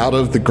out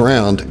of the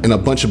ground and a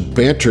bunch of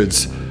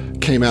Bantrids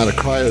came out of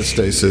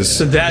cryostasis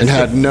So that's and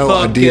had the no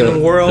fucking idea.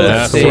 world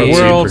That's seed. the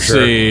world for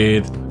sure.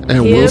 seed.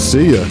 And we'll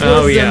see you.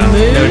 Oh Was the yeah,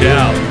 moon- no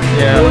doubt.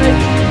 Yeah.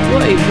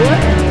 Wait, what?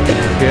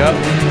 Yep.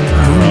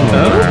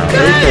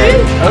 Okay.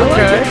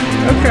 Okay.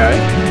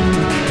 Okay.